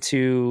on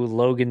to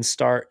Logan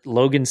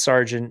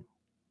Sargent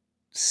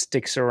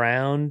sticks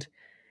around,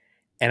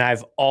 and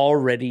I've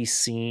already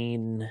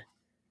seen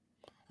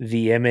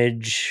the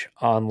image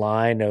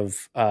online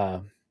of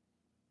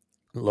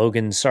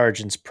Logan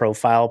Sargent's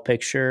profile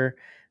picture,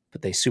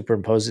 but they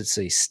superimpose it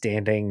so he's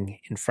standing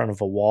in front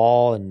of a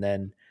wall, and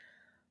then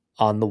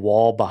on the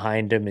wall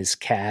behind him is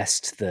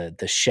cast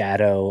the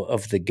shadow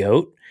of the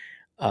goat.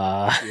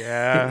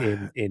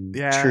 In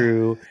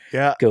true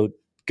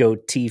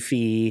goat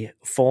Tiffy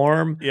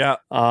form. Yeah.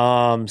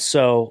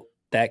 So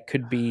that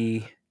could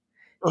be,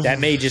 that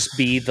may just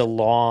be the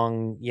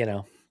long,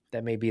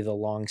 that may be the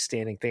long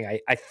standing thing.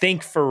 I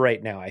think for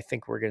right now, I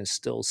think we're going to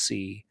still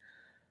see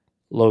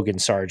Logan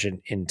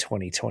Sargent in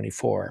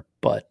 2024,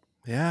 but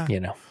I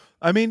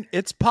mean,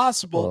 it's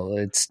possible. Well,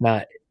 it's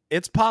not.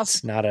 It's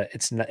possible.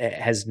 It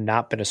has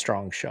not been a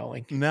strong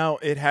showing. No,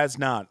 it has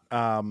not.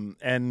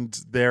 And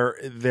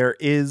there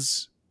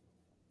is,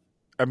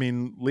 I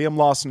mean, Liam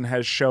Lawson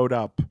has showed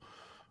up.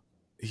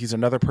 He's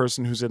another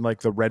person who's in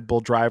like the Red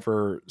Bull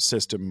driver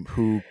system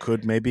who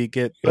could maybe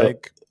get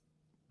like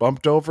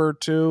bumped over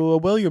to a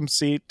Williams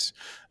seat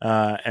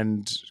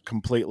and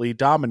completely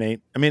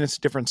dominate. I mean, it's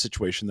a different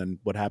situation than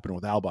what happened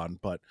with Albon,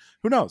 but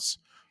who knows?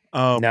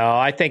 No,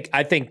 I think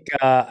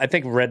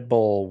Red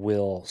Bull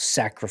will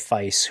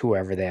sacrifice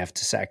whoever they have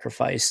to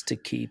sacrifice to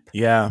keep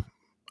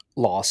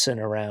Lawson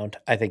around.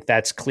 I think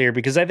that's clear,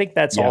 because I think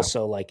that's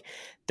also like,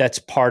 that's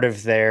part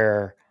of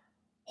their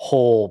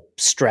whole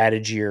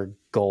strategy or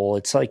goal.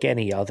 It's like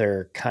any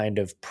other kind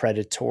of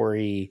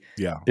predatory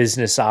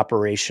business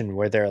operation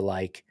where they're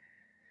like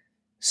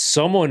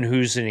someone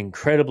who's an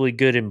incredibly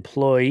good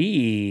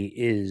employee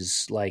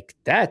is like,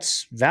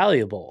 that's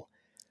valuable.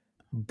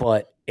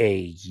 But a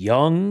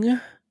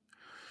young,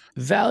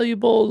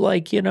 valuable,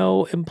 like,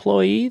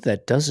 employee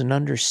that doesn't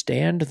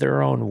understand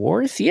their own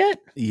worth yet,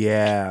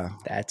 Yeah.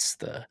 that's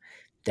the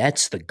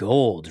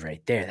gold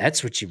right there.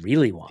 That's what you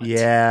really want.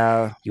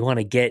 Yeah. You want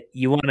to get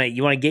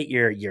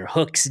your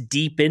hooks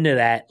deep into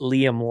that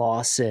Liam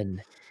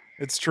Lawson.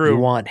 It's true. You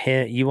want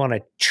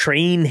to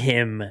train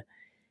him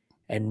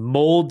and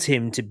mold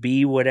him to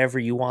be whatever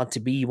you want to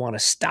be. You want to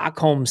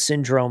Stockholm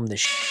syndrome the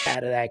shit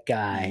out of that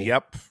guy.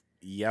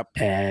 Yep.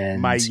 And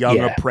my young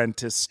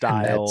apprentice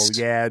style.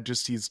 Yeah,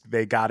 just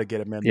they got to get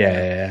him in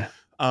there.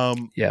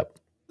 Yep.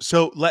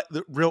 So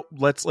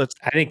let's.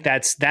 I think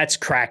that's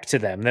crack to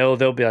them.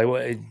 They'll be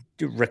like,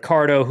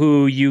 Ricardo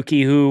who,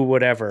 Yuki who,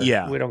 whatever.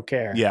 Yeah, we don't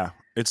care. Yeah,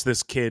 it's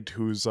this kid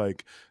who's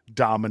like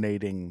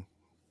dominating,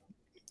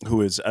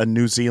 who is a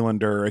New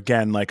Zealander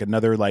again, like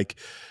another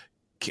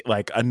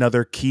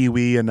another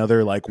Kiwi,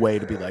 another like way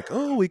to be like,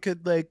 oh, we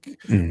could like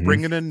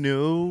bring in a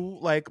new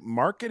like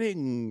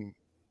marketing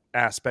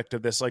aspect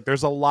of this. Like,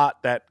 there's a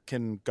lot that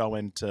can go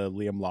into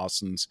Liam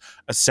Lawson's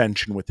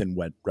ascension within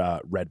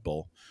Red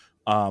Bull.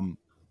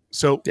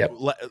 So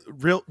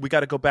we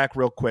got to go back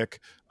real quick.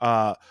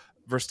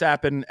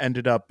 Verstappen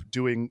ended up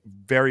doing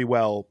very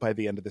well by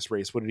the end of this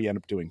race. What did he end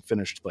up doing?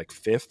 Finished like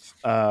fifth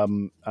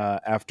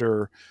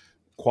after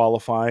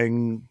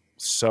qualifying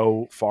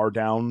so far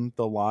down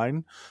the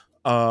line.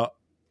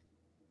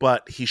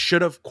 But he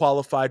should have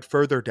qualified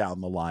further down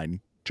the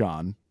line,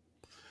 John.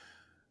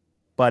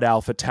 But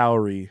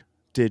AlphaTauri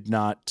did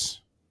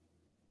not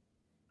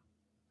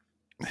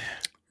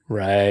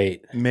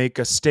make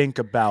a stink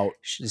about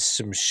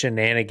some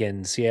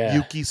shenanigans. Yeah,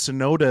 Yuki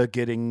Tsunoda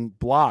getting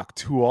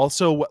blocked, who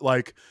also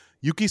like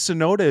Yuki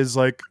Tsunoda is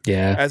like,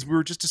 as we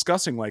were just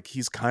discussing, like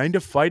he's kind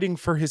of fighting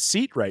for his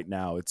seat right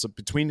now. It's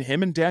between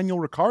him and Daniel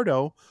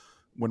Ricciardo.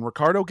 When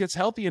Ricciardo gets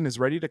healthy and is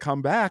ready to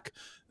come back,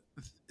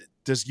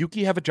 does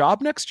Yuki have a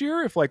job next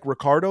year if like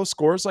Ricciardo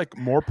scores like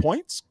more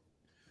points?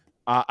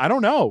 I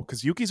don't know,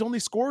 because Yuki's only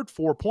scored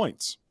 4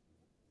 points.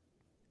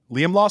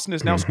 Liam Lawson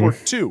has now scored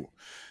 2.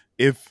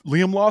 If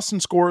Liam Lawson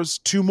scores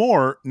 2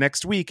 more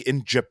next week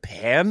in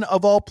Japan,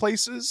 of all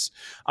places,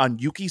 on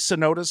Yuki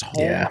Tsunoda's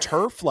home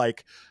turf,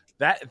 like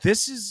that,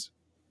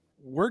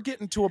 we're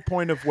getting to a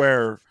point of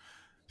where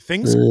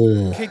things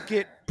could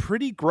get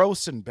pretty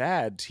gross and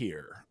bad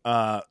here.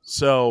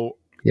 So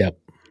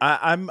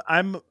I'm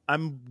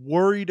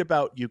worried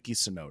about Yuki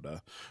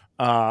Tsunoda.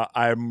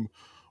 I'm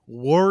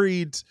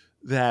worried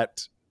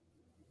that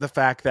the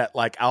fact that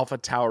like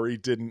AlphaTauri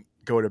didn't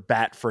go to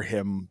bat for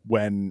him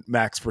when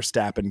Max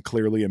Verstappen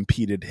clearly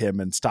impeded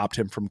him and stopped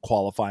him from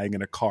qualifying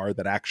in a car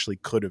that actually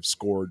could have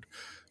scored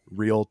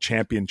real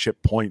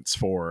championship points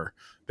for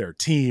their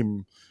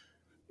team.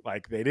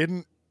 Like, they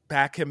didn't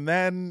back him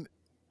then,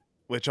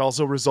 which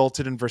also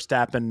resulted in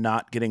Verstappen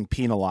not getting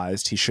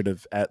penalized. He should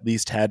have at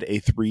least had a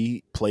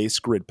 3-place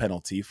grid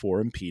penalty for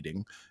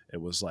impeding.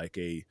 It was like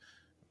a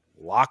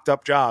locked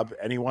up job.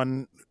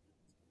 Anyone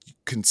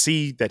can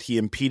see that he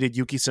impeded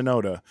Yuki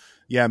Tsunoda.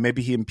 Yeah,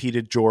 maybe he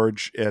impeded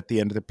George at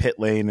the end of the pit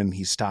lane and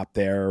he stopped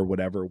there or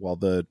whatever while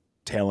the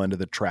tail end of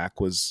the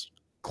track was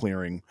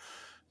clearing.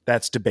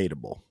 That's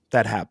debatable.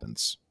 That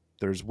happens.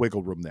 There's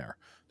wiggle room there.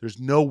 There's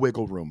no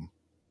wiggle room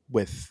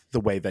with the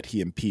way that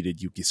he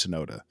impeded Yuki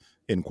Tsunoda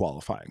in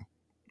qualifying.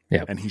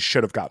 Yeah. And he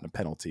should have gotten a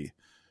penalty.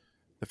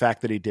 The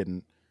fact that he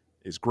didn't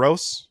is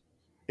gross.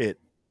 It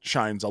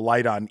shines a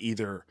light on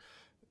either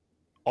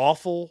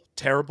awful,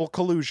 terrible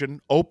collusion,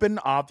 open,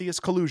 obvious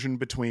collusion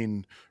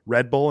between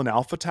Red Bull and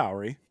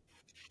AlphaTauri,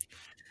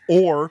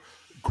 or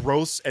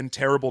gross and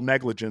terrible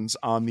negligence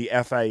on the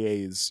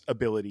FIA's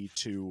ability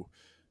to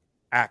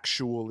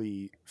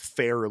actually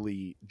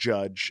fairly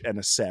judge and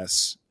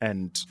assess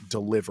and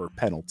deliver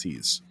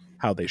penalties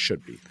how they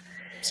should be.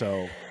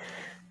 So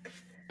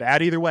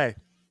bad either way.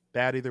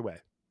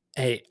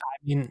 Hey,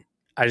 I mean,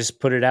 I just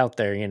put it out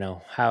there,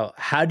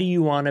 how do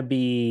you want to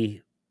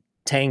be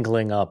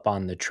tangling up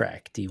on the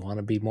track? Do you want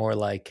to be more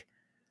like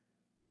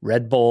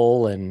Red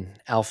Bull and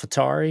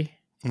AlphaTauri,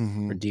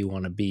 or do you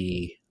want to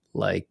be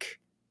like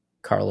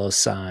Carlos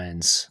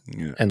Sainz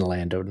and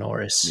Lando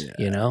Norris?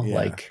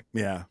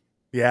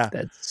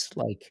 That's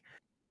like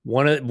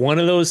one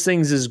of those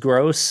things is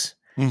gross.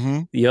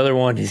 The other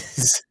one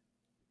is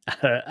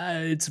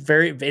it's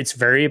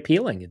very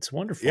appealing. It's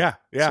wonderful. Yeah.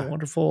 It's a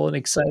wonderful and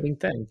exciting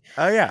thing.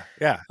 Oh yeah.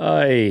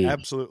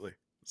 Absolutely.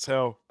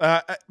 So,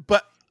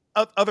 but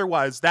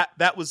otherwise,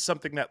 that was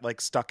something that like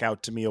stuck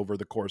out to me over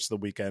the course of the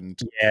weekend.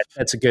 Yeah,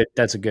 that's a good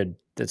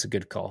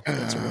call.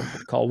 That's a real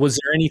good call. Was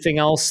there anything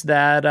else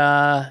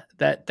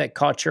that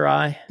caught your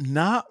eye?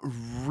 Not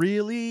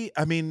really.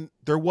 I mean,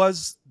 there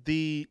was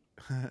the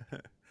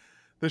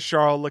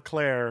Charles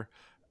Leclerc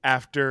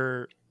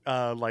after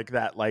like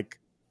that, like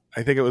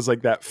I think it was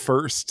like that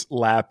first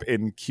lap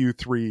in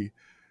Q3,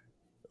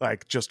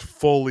 like just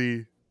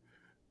fully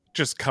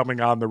just coming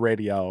on the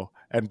radio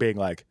and being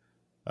like,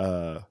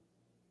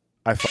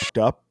 I fucked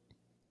up,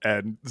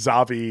 and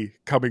Xavi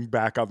coming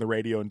back on the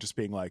radio and just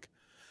being like,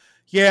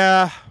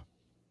 Yeah.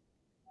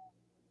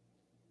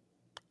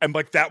 And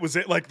like that was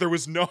it. Like there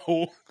was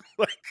no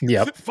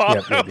Yep. follow.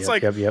 Yep. I was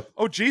like, Yep.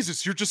 oh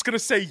Jesus, you're just gonna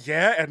say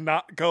yeah and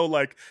not go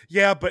like,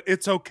 yeah, but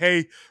it's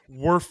okay.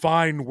 We're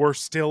fine. We're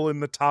still in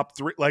the top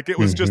 3. Like it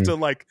was just a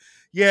like,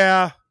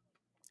 yeah,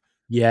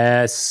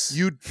 Yes.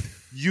 you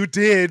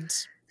did.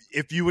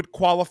 If you had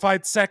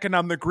qualified second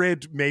on the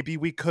grid, maybe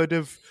we could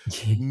have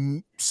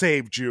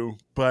saved you.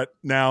 But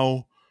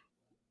now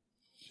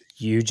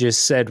You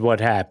just said what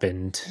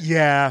happened.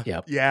 yeah,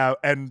 Yep. yeah,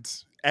 and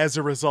as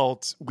a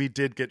result, we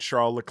did get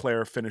Charles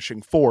Leclerc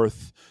finishing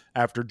 4th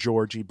after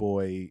Georgie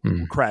Boy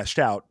crashed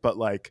out, but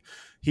like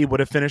he would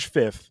have finished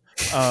 5th.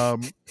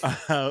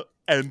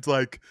 And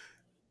like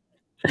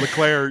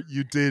Leclerc,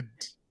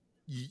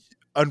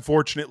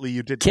 unfortunately,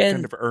 you did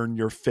kind of earn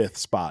your 5th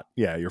spot.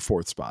 Yeah, your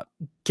 4th spot.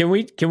 Can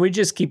we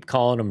just keep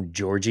calling him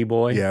Georgie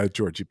Boy? Yeah,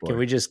 Georgie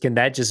Boy. Can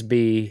that just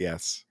be?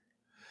 Yes.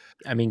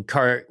 I mean,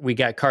 we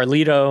got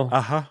Carlito.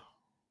 Uh-huh.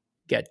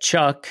 Got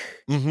Chuck.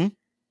 Mm-hmm.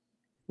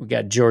 We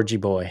got Georgie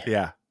Boy.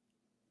 Yeah.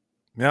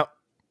 Yep.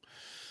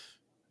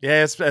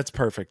 Yeah, that's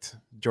perfect.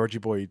 Georgie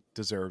Boy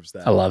deserves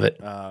that. I love it.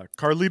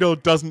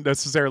 Carlito doesn't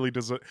necessarily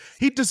deserve.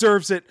 He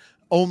deserves it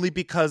only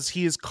because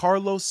he is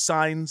Carlos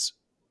Sainz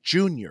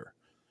Jr.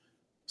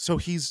 So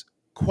he's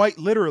quite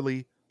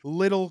literally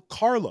little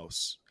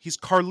Carlos. He's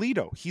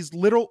Carlito. He's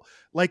little.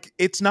 Like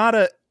it's not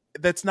a.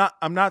 That's not.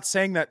 I'm not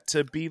saying that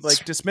to be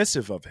like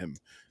dismissive of him.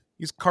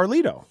 He's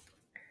Carlito.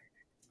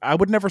 I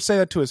would never say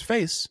that to his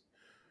face.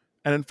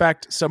 And in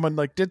fact, someone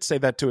like did say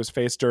that to his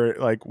face during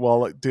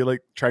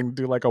trying to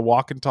do like a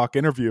walk and talk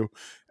interview,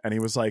 and he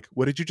was like,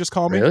 "What did you just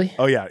call me?" Really?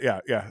 Oh yeah.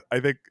 I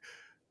think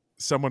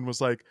someone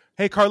was like,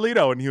 "Hey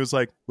Carlito," and he was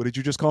like, "What did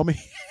you just call me?"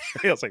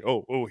 I was like,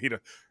 "Oh, he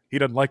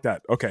doesn't like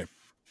that." Okay,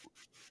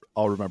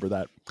 I'll remember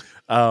that.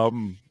 I'll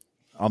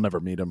never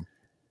meet him,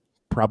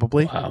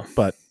 probably,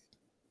 but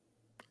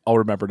I'll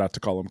remember not to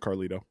call him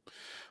Carlito,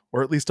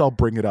 or at least I'll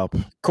bring it up.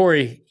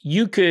 Corey,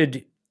 you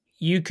could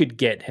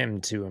get him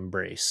to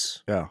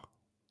embrace. Yeah.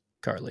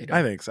 Carlito.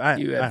 I think so.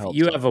 You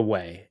have a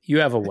way. You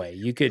have a way.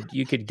 You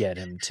could get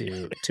him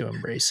to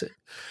embrace it.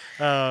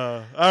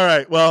 All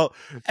right. Well,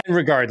 and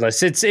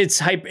regardless, it's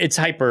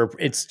hyper.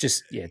 It's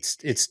just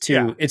it's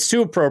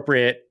too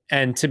appropriate.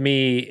 And to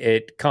me,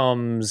 it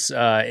comes.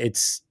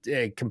 It's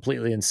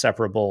completely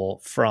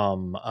inseparable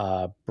from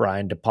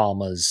Brian De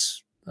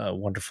Palma's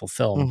wonderful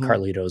film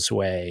Carlito's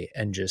Way,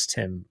 and just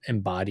him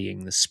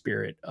embodying the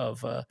spirit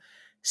of a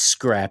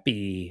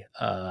scrappy,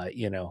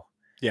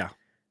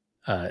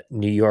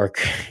 New York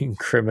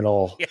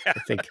criminal. Yeah, I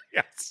think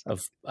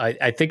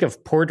I think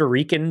of Puerto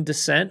Rican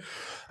descent.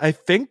 I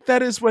think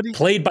that is what he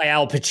played by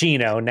Al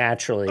Pacino.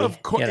 Naturally,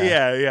 of course.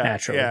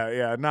 Naturally.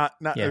 Yeah. Not.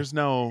 Yeah. There's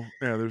no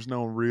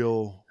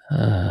real.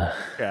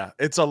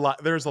 It's a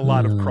lot. There's a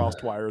lot of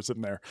crossed wires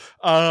in there.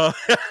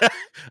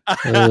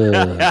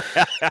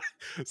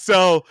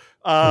 So,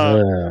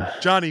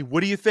 Johnny,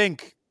 what do you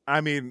think?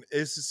 I mean,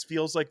 this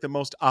feels like the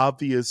most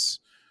obvious.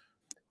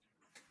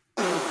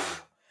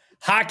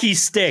 Hockey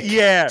stick,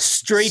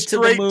 straight to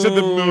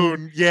the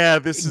moon. Yeah,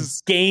 this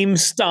is game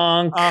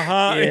stonk.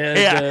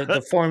 Yeah.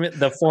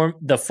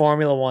 The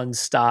Formula One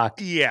stock,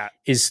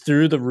 is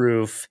through the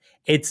roof.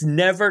 It's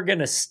never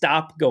gonna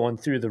stop going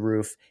through the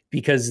roof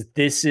because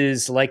this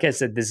is, like I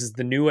said, this is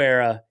the new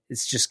era.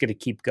 It's just gonna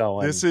keep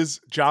going. This is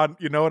John.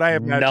 You know what I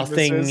imagine?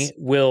 Nothing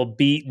will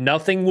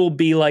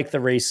be like the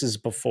races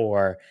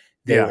before.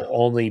 They will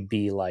only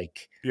be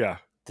like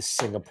the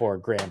Singapore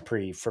Grand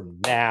Prix from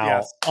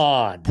now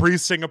on.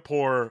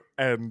 Pre-Singapore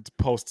and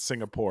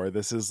post-Singapore.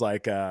 This is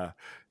like, so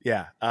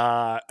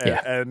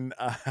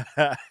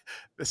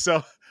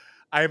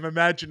I'm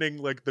imagining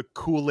like the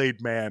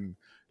Kool-Aid Man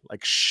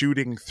like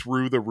shooting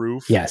through the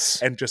roof,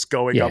 and just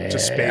going up to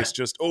space.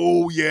 Just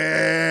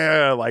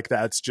like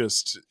that's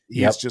just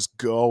he's just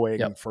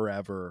going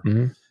forever.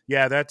 Mm-hmm.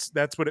 Yeah, that's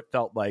what it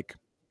felt like.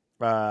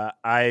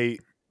 I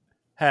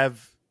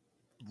have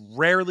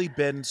rarely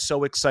been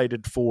so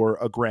excited for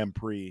a Grand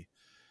Prix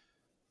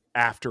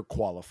after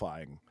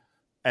qualifying.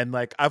 And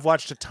like I've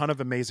watched a ton of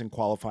amazing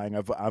qualifying.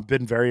 I've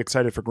been very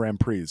excited for Grand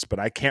Prix, but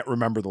I can't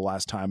remember the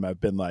last time I've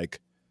been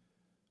like,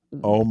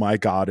 oh my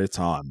God, it's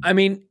on. I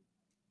mean,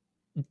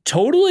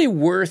 totally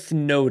worth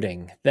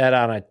noting that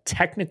on a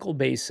technical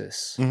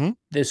basis,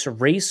 this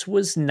race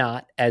was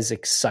not as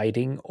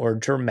exciting or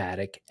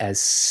dramatic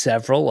as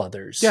several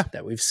others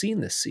that we've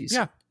seen this season.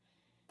 Yeah.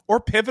 Or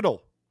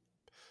pivotal.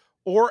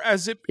 Or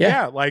as it,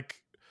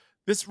 like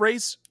this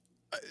race,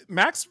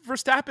 Max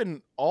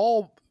Verstappen,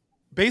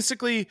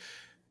 basically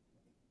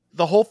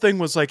the whole thing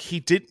was like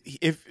he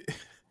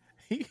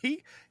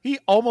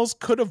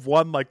almost could have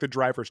won like the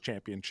drivers'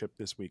 championship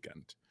this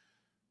weekend.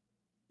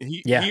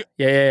 He could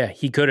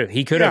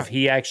have.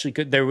 He actually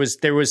could. There was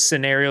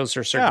scenarios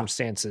or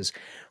circumstances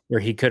where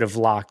he could have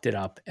locked it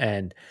up,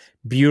 and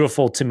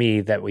beautiful to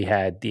me that we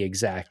had the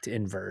exact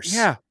inverse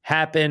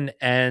happen.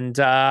 And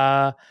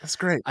that's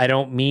great. I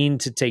don't mean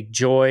to take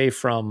joy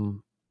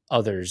from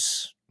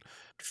others'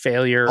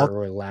 failure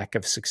or lack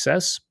of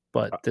success,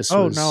 but this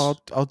Oh was no,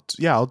 I'll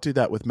do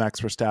that with Max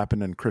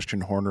Verstappen and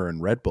Christian Horner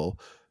and Red Bull.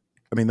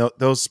 I mean,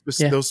 those this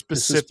was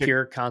specific,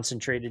 pure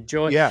concentrated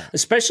joy. yeah,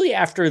 Especially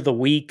after the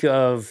week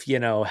of,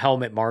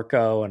 Helmet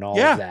Marco and all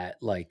of that.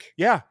 Like,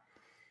 yeah.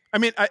 I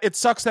mean, it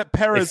sucks that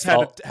Perez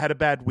had a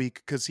bad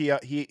week because he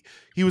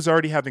was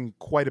already having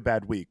quite a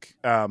bad week.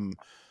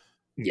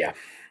 Yeah,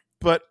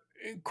 but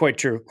quite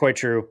true.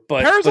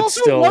 But Perez but also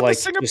still, won like,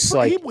 the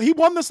Singapore. He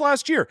won this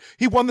last year.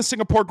 He won the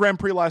Singapore Grand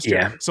Prix last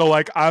year. So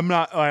like, I'm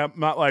not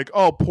like,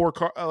 oh, poor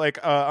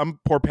I'm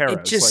poor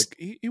Perez. Like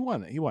he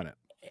won it. He won it.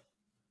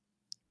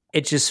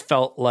 It just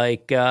felt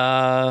like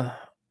I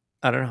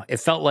don't know. It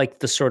felt like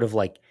the sort of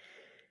like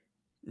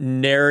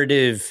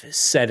narrative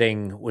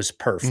setting was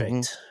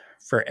perfect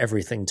for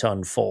everything to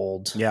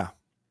unfold. Yeah.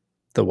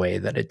 The way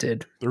that it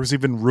did. There was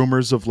even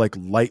rumors of like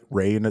light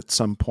rain at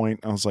some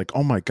point. I was like,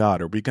 oh my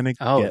God, are we going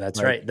to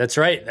that's right. That's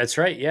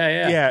right.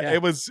 Yeah.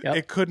 It was,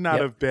 it could not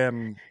have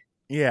been,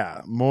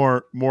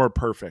 more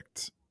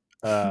perfect.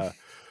 God,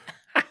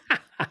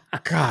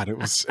 it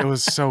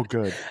was so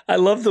good. I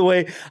love the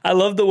way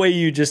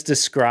you just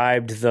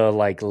described the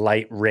like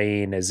light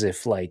rain as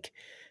if like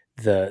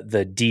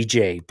the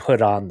DJ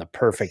put on the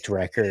perfect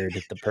record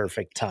at the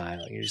perfect time.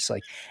 You're just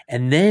like,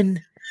 and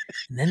then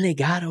they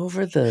got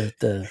over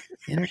the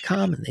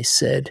intercom and they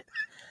said,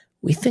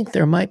 we think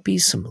there might be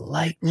some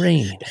light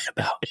rain in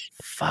about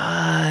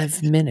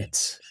 5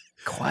 minutes.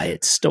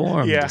 Quiet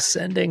storm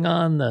descending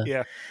on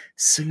the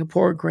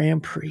Singapore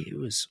Grand Prix. It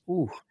was,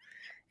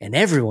 and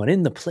everyone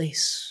in the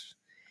place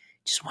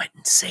just went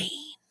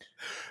insane.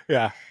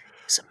 Yeah.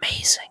 It was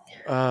amazing.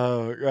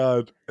 Oh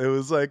God. It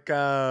was like,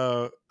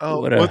 what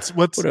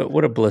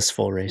a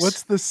blissful race.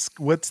 What's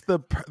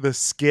the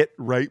skit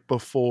right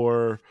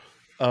before,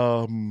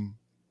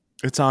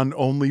 it's on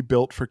Only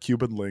Built for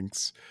Cuban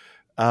Links.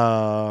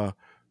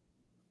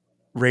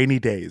 Rainy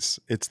Days.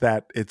 It's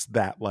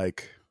that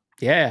like,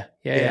 yeah.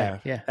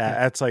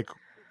 That's like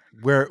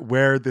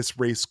where this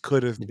race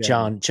could have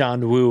been.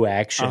 John Woo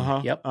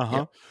action. Yep.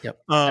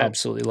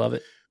 Absolutely love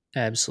it.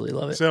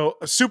 So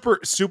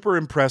super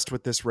impressed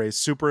with this race.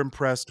 Super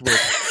impressed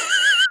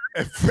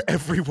with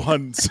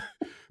everyone's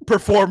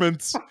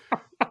performance.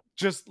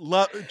 Just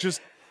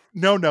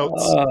no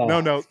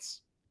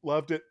notes.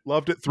 Loved it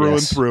through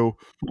and through.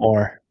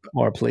 More,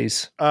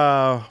 please.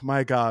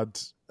 My God.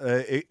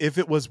 If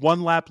it was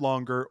one lap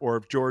longer, or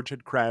if George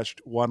had crashed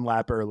one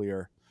lap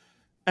earlier,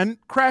 and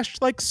crashed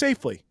like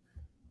safely,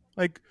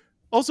 like.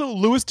 Also,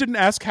 Lewis didn't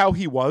ask how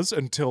he was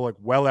until like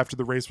well after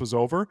the race was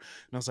over. And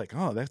I was like,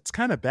 oh, that's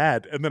kind of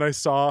bad. And then I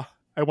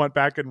went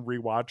back and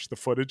rewatched the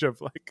footage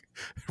of like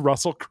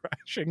Russell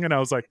crashing. And I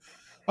was like,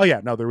 oh yeah,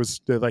 no, there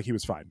was like, he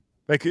was fine.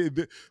 Like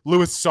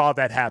Lewis saw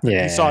that happen.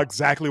 Yeah. He saw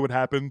exactly what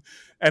happened.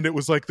 And it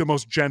was like the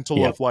most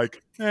gentle of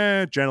like,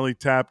 gently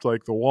tapped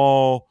like the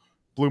wall,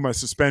 blew my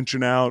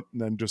suspension out,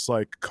 and then just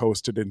like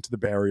coasted into the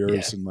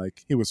barriers. And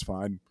like, he was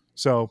fine.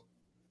 So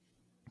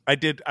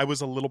I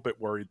was a little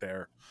bit worried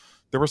there.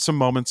 There were some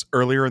moments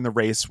earlier in the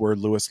race where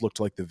Lewis looked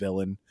like the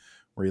villain,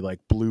 where he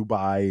like blew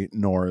by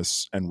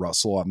Norris and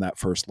Russell on that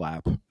first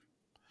lap.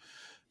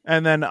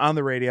 And then on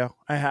the radio,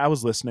 I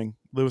was listening.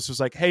 Lewis was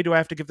like, hey, do I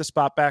have to give the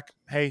spot back?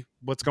 Hey,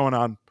 what's going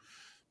on?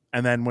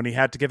 And then when he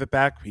had to give it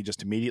back, he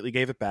just immediately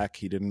gave it back.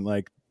 He didn't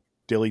like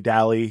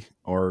dilly-dally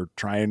or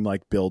try and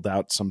like build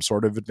out some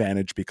sort of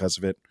advantage because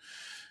of it.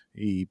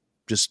 He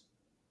just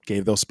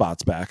gave those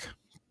spots back.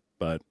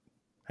 But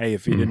hey,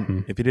 if he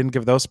didn't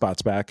give those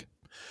spots back,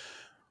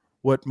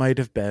 what might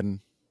have been,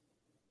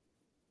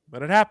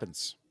 but it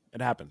happens.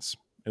 It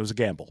was a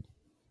gamble.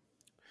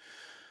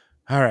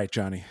 All right,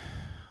 Johnny,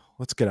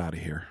 let's get out of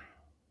here.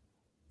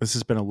 This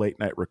has been a late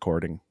night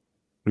recording.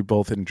 We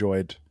both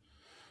enjoyed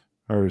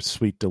our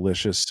sweet,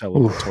 delicious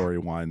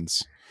celebratory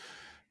wines.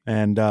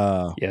 And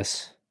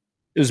yes,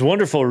 it was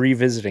wonderful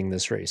revisiting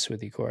this race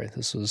with you, Corey.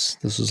 This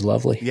was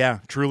lovely. Yeah,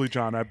 truly,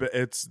 John. I bet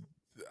it's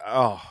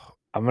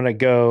I'm gonna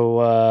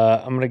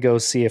go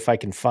see if I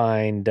can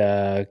find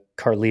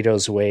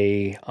Carlito's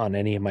Way on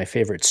any of my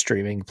favorite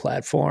streaming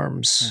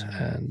platforms,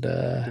 and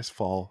just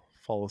fall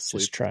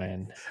asleep. Just try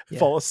and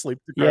fall asleep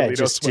to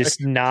Carlito's Way.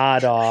 Just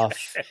nod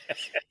off.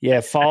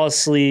 Fall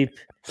asleep.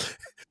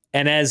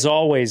 And as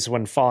always,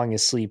 when falling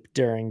asleep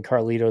during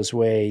Carlito's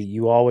Way,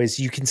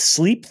 you can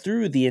sleep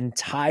through the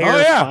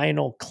entire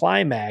final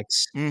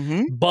climax,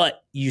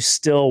 but you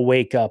still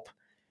wake up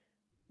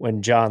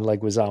when John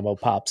Leguizamo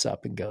pops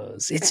up and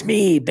goes, "It's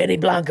me, Benny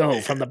Blanco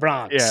from the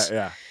Bronx."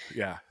 Yeah.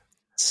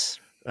 It's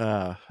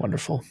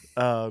wonderful.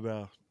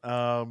 No,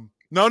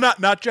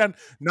 not John,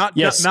 not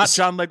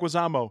John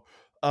Leguizamo.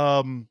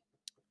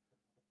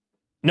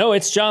 No,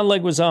 it's John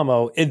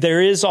Leguizamo. There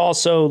is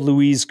also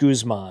Luis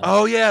Guzman.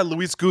 Oh yeah,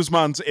 Luis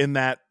Guzman's in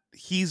that.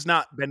 He's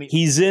not Benny.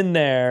 He's in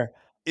there.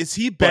 Is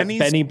he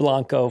Benny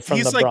Blanco from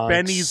the Bronx? He's like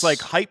Benny's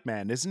like hype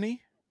man, isn't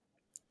he?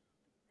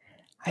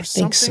 I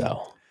think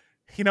so.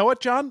 You know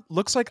what, John?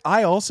 Looks like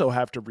I also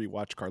have to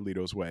rewatch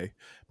Carlito's Way.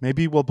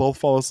 Maybe we'll both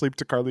fall asleep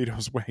to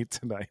Carlito's Way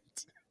tonight.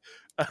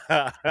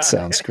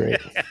 Sounds great.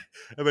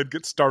 And then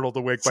get startled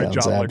awake by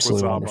John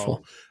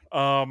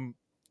Leguizamo.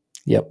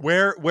 Yep.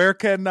 Where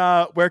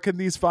can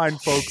these fine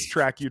folks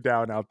track you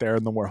down out there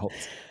in the world?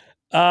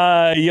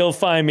 You'll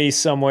find me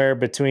somewhere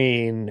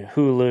between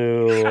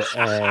Hulu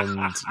and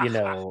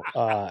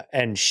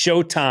and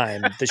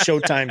Showtime, the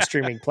Showtime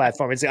streaming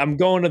platform. I'm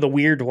going to the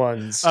weird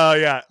ones. Oh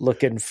yeah,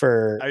 looking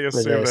for. I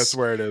assume that's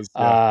where it is.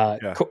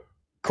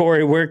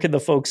 Corey, where can the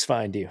folks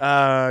find you?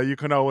 You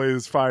can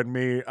always find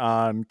me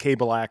on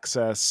cable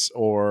access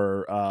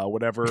or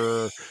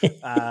whatever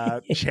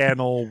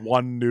channel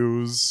One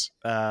News,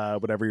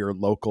 whatever your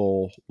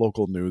local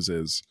news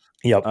is.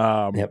 Yep.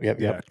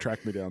 Yeah,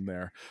 track me down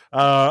there.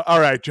 All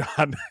right,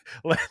 John.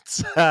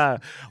 Let's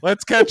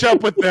catch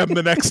up with them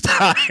the next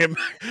time,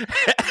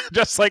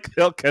 just like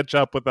they'll catch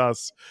up with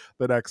us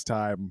the next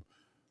time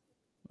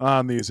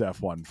on these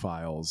F1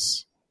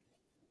 files.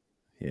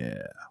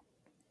 Yeah.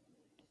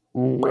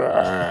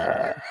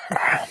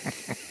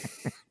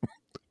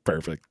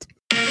 Perfect.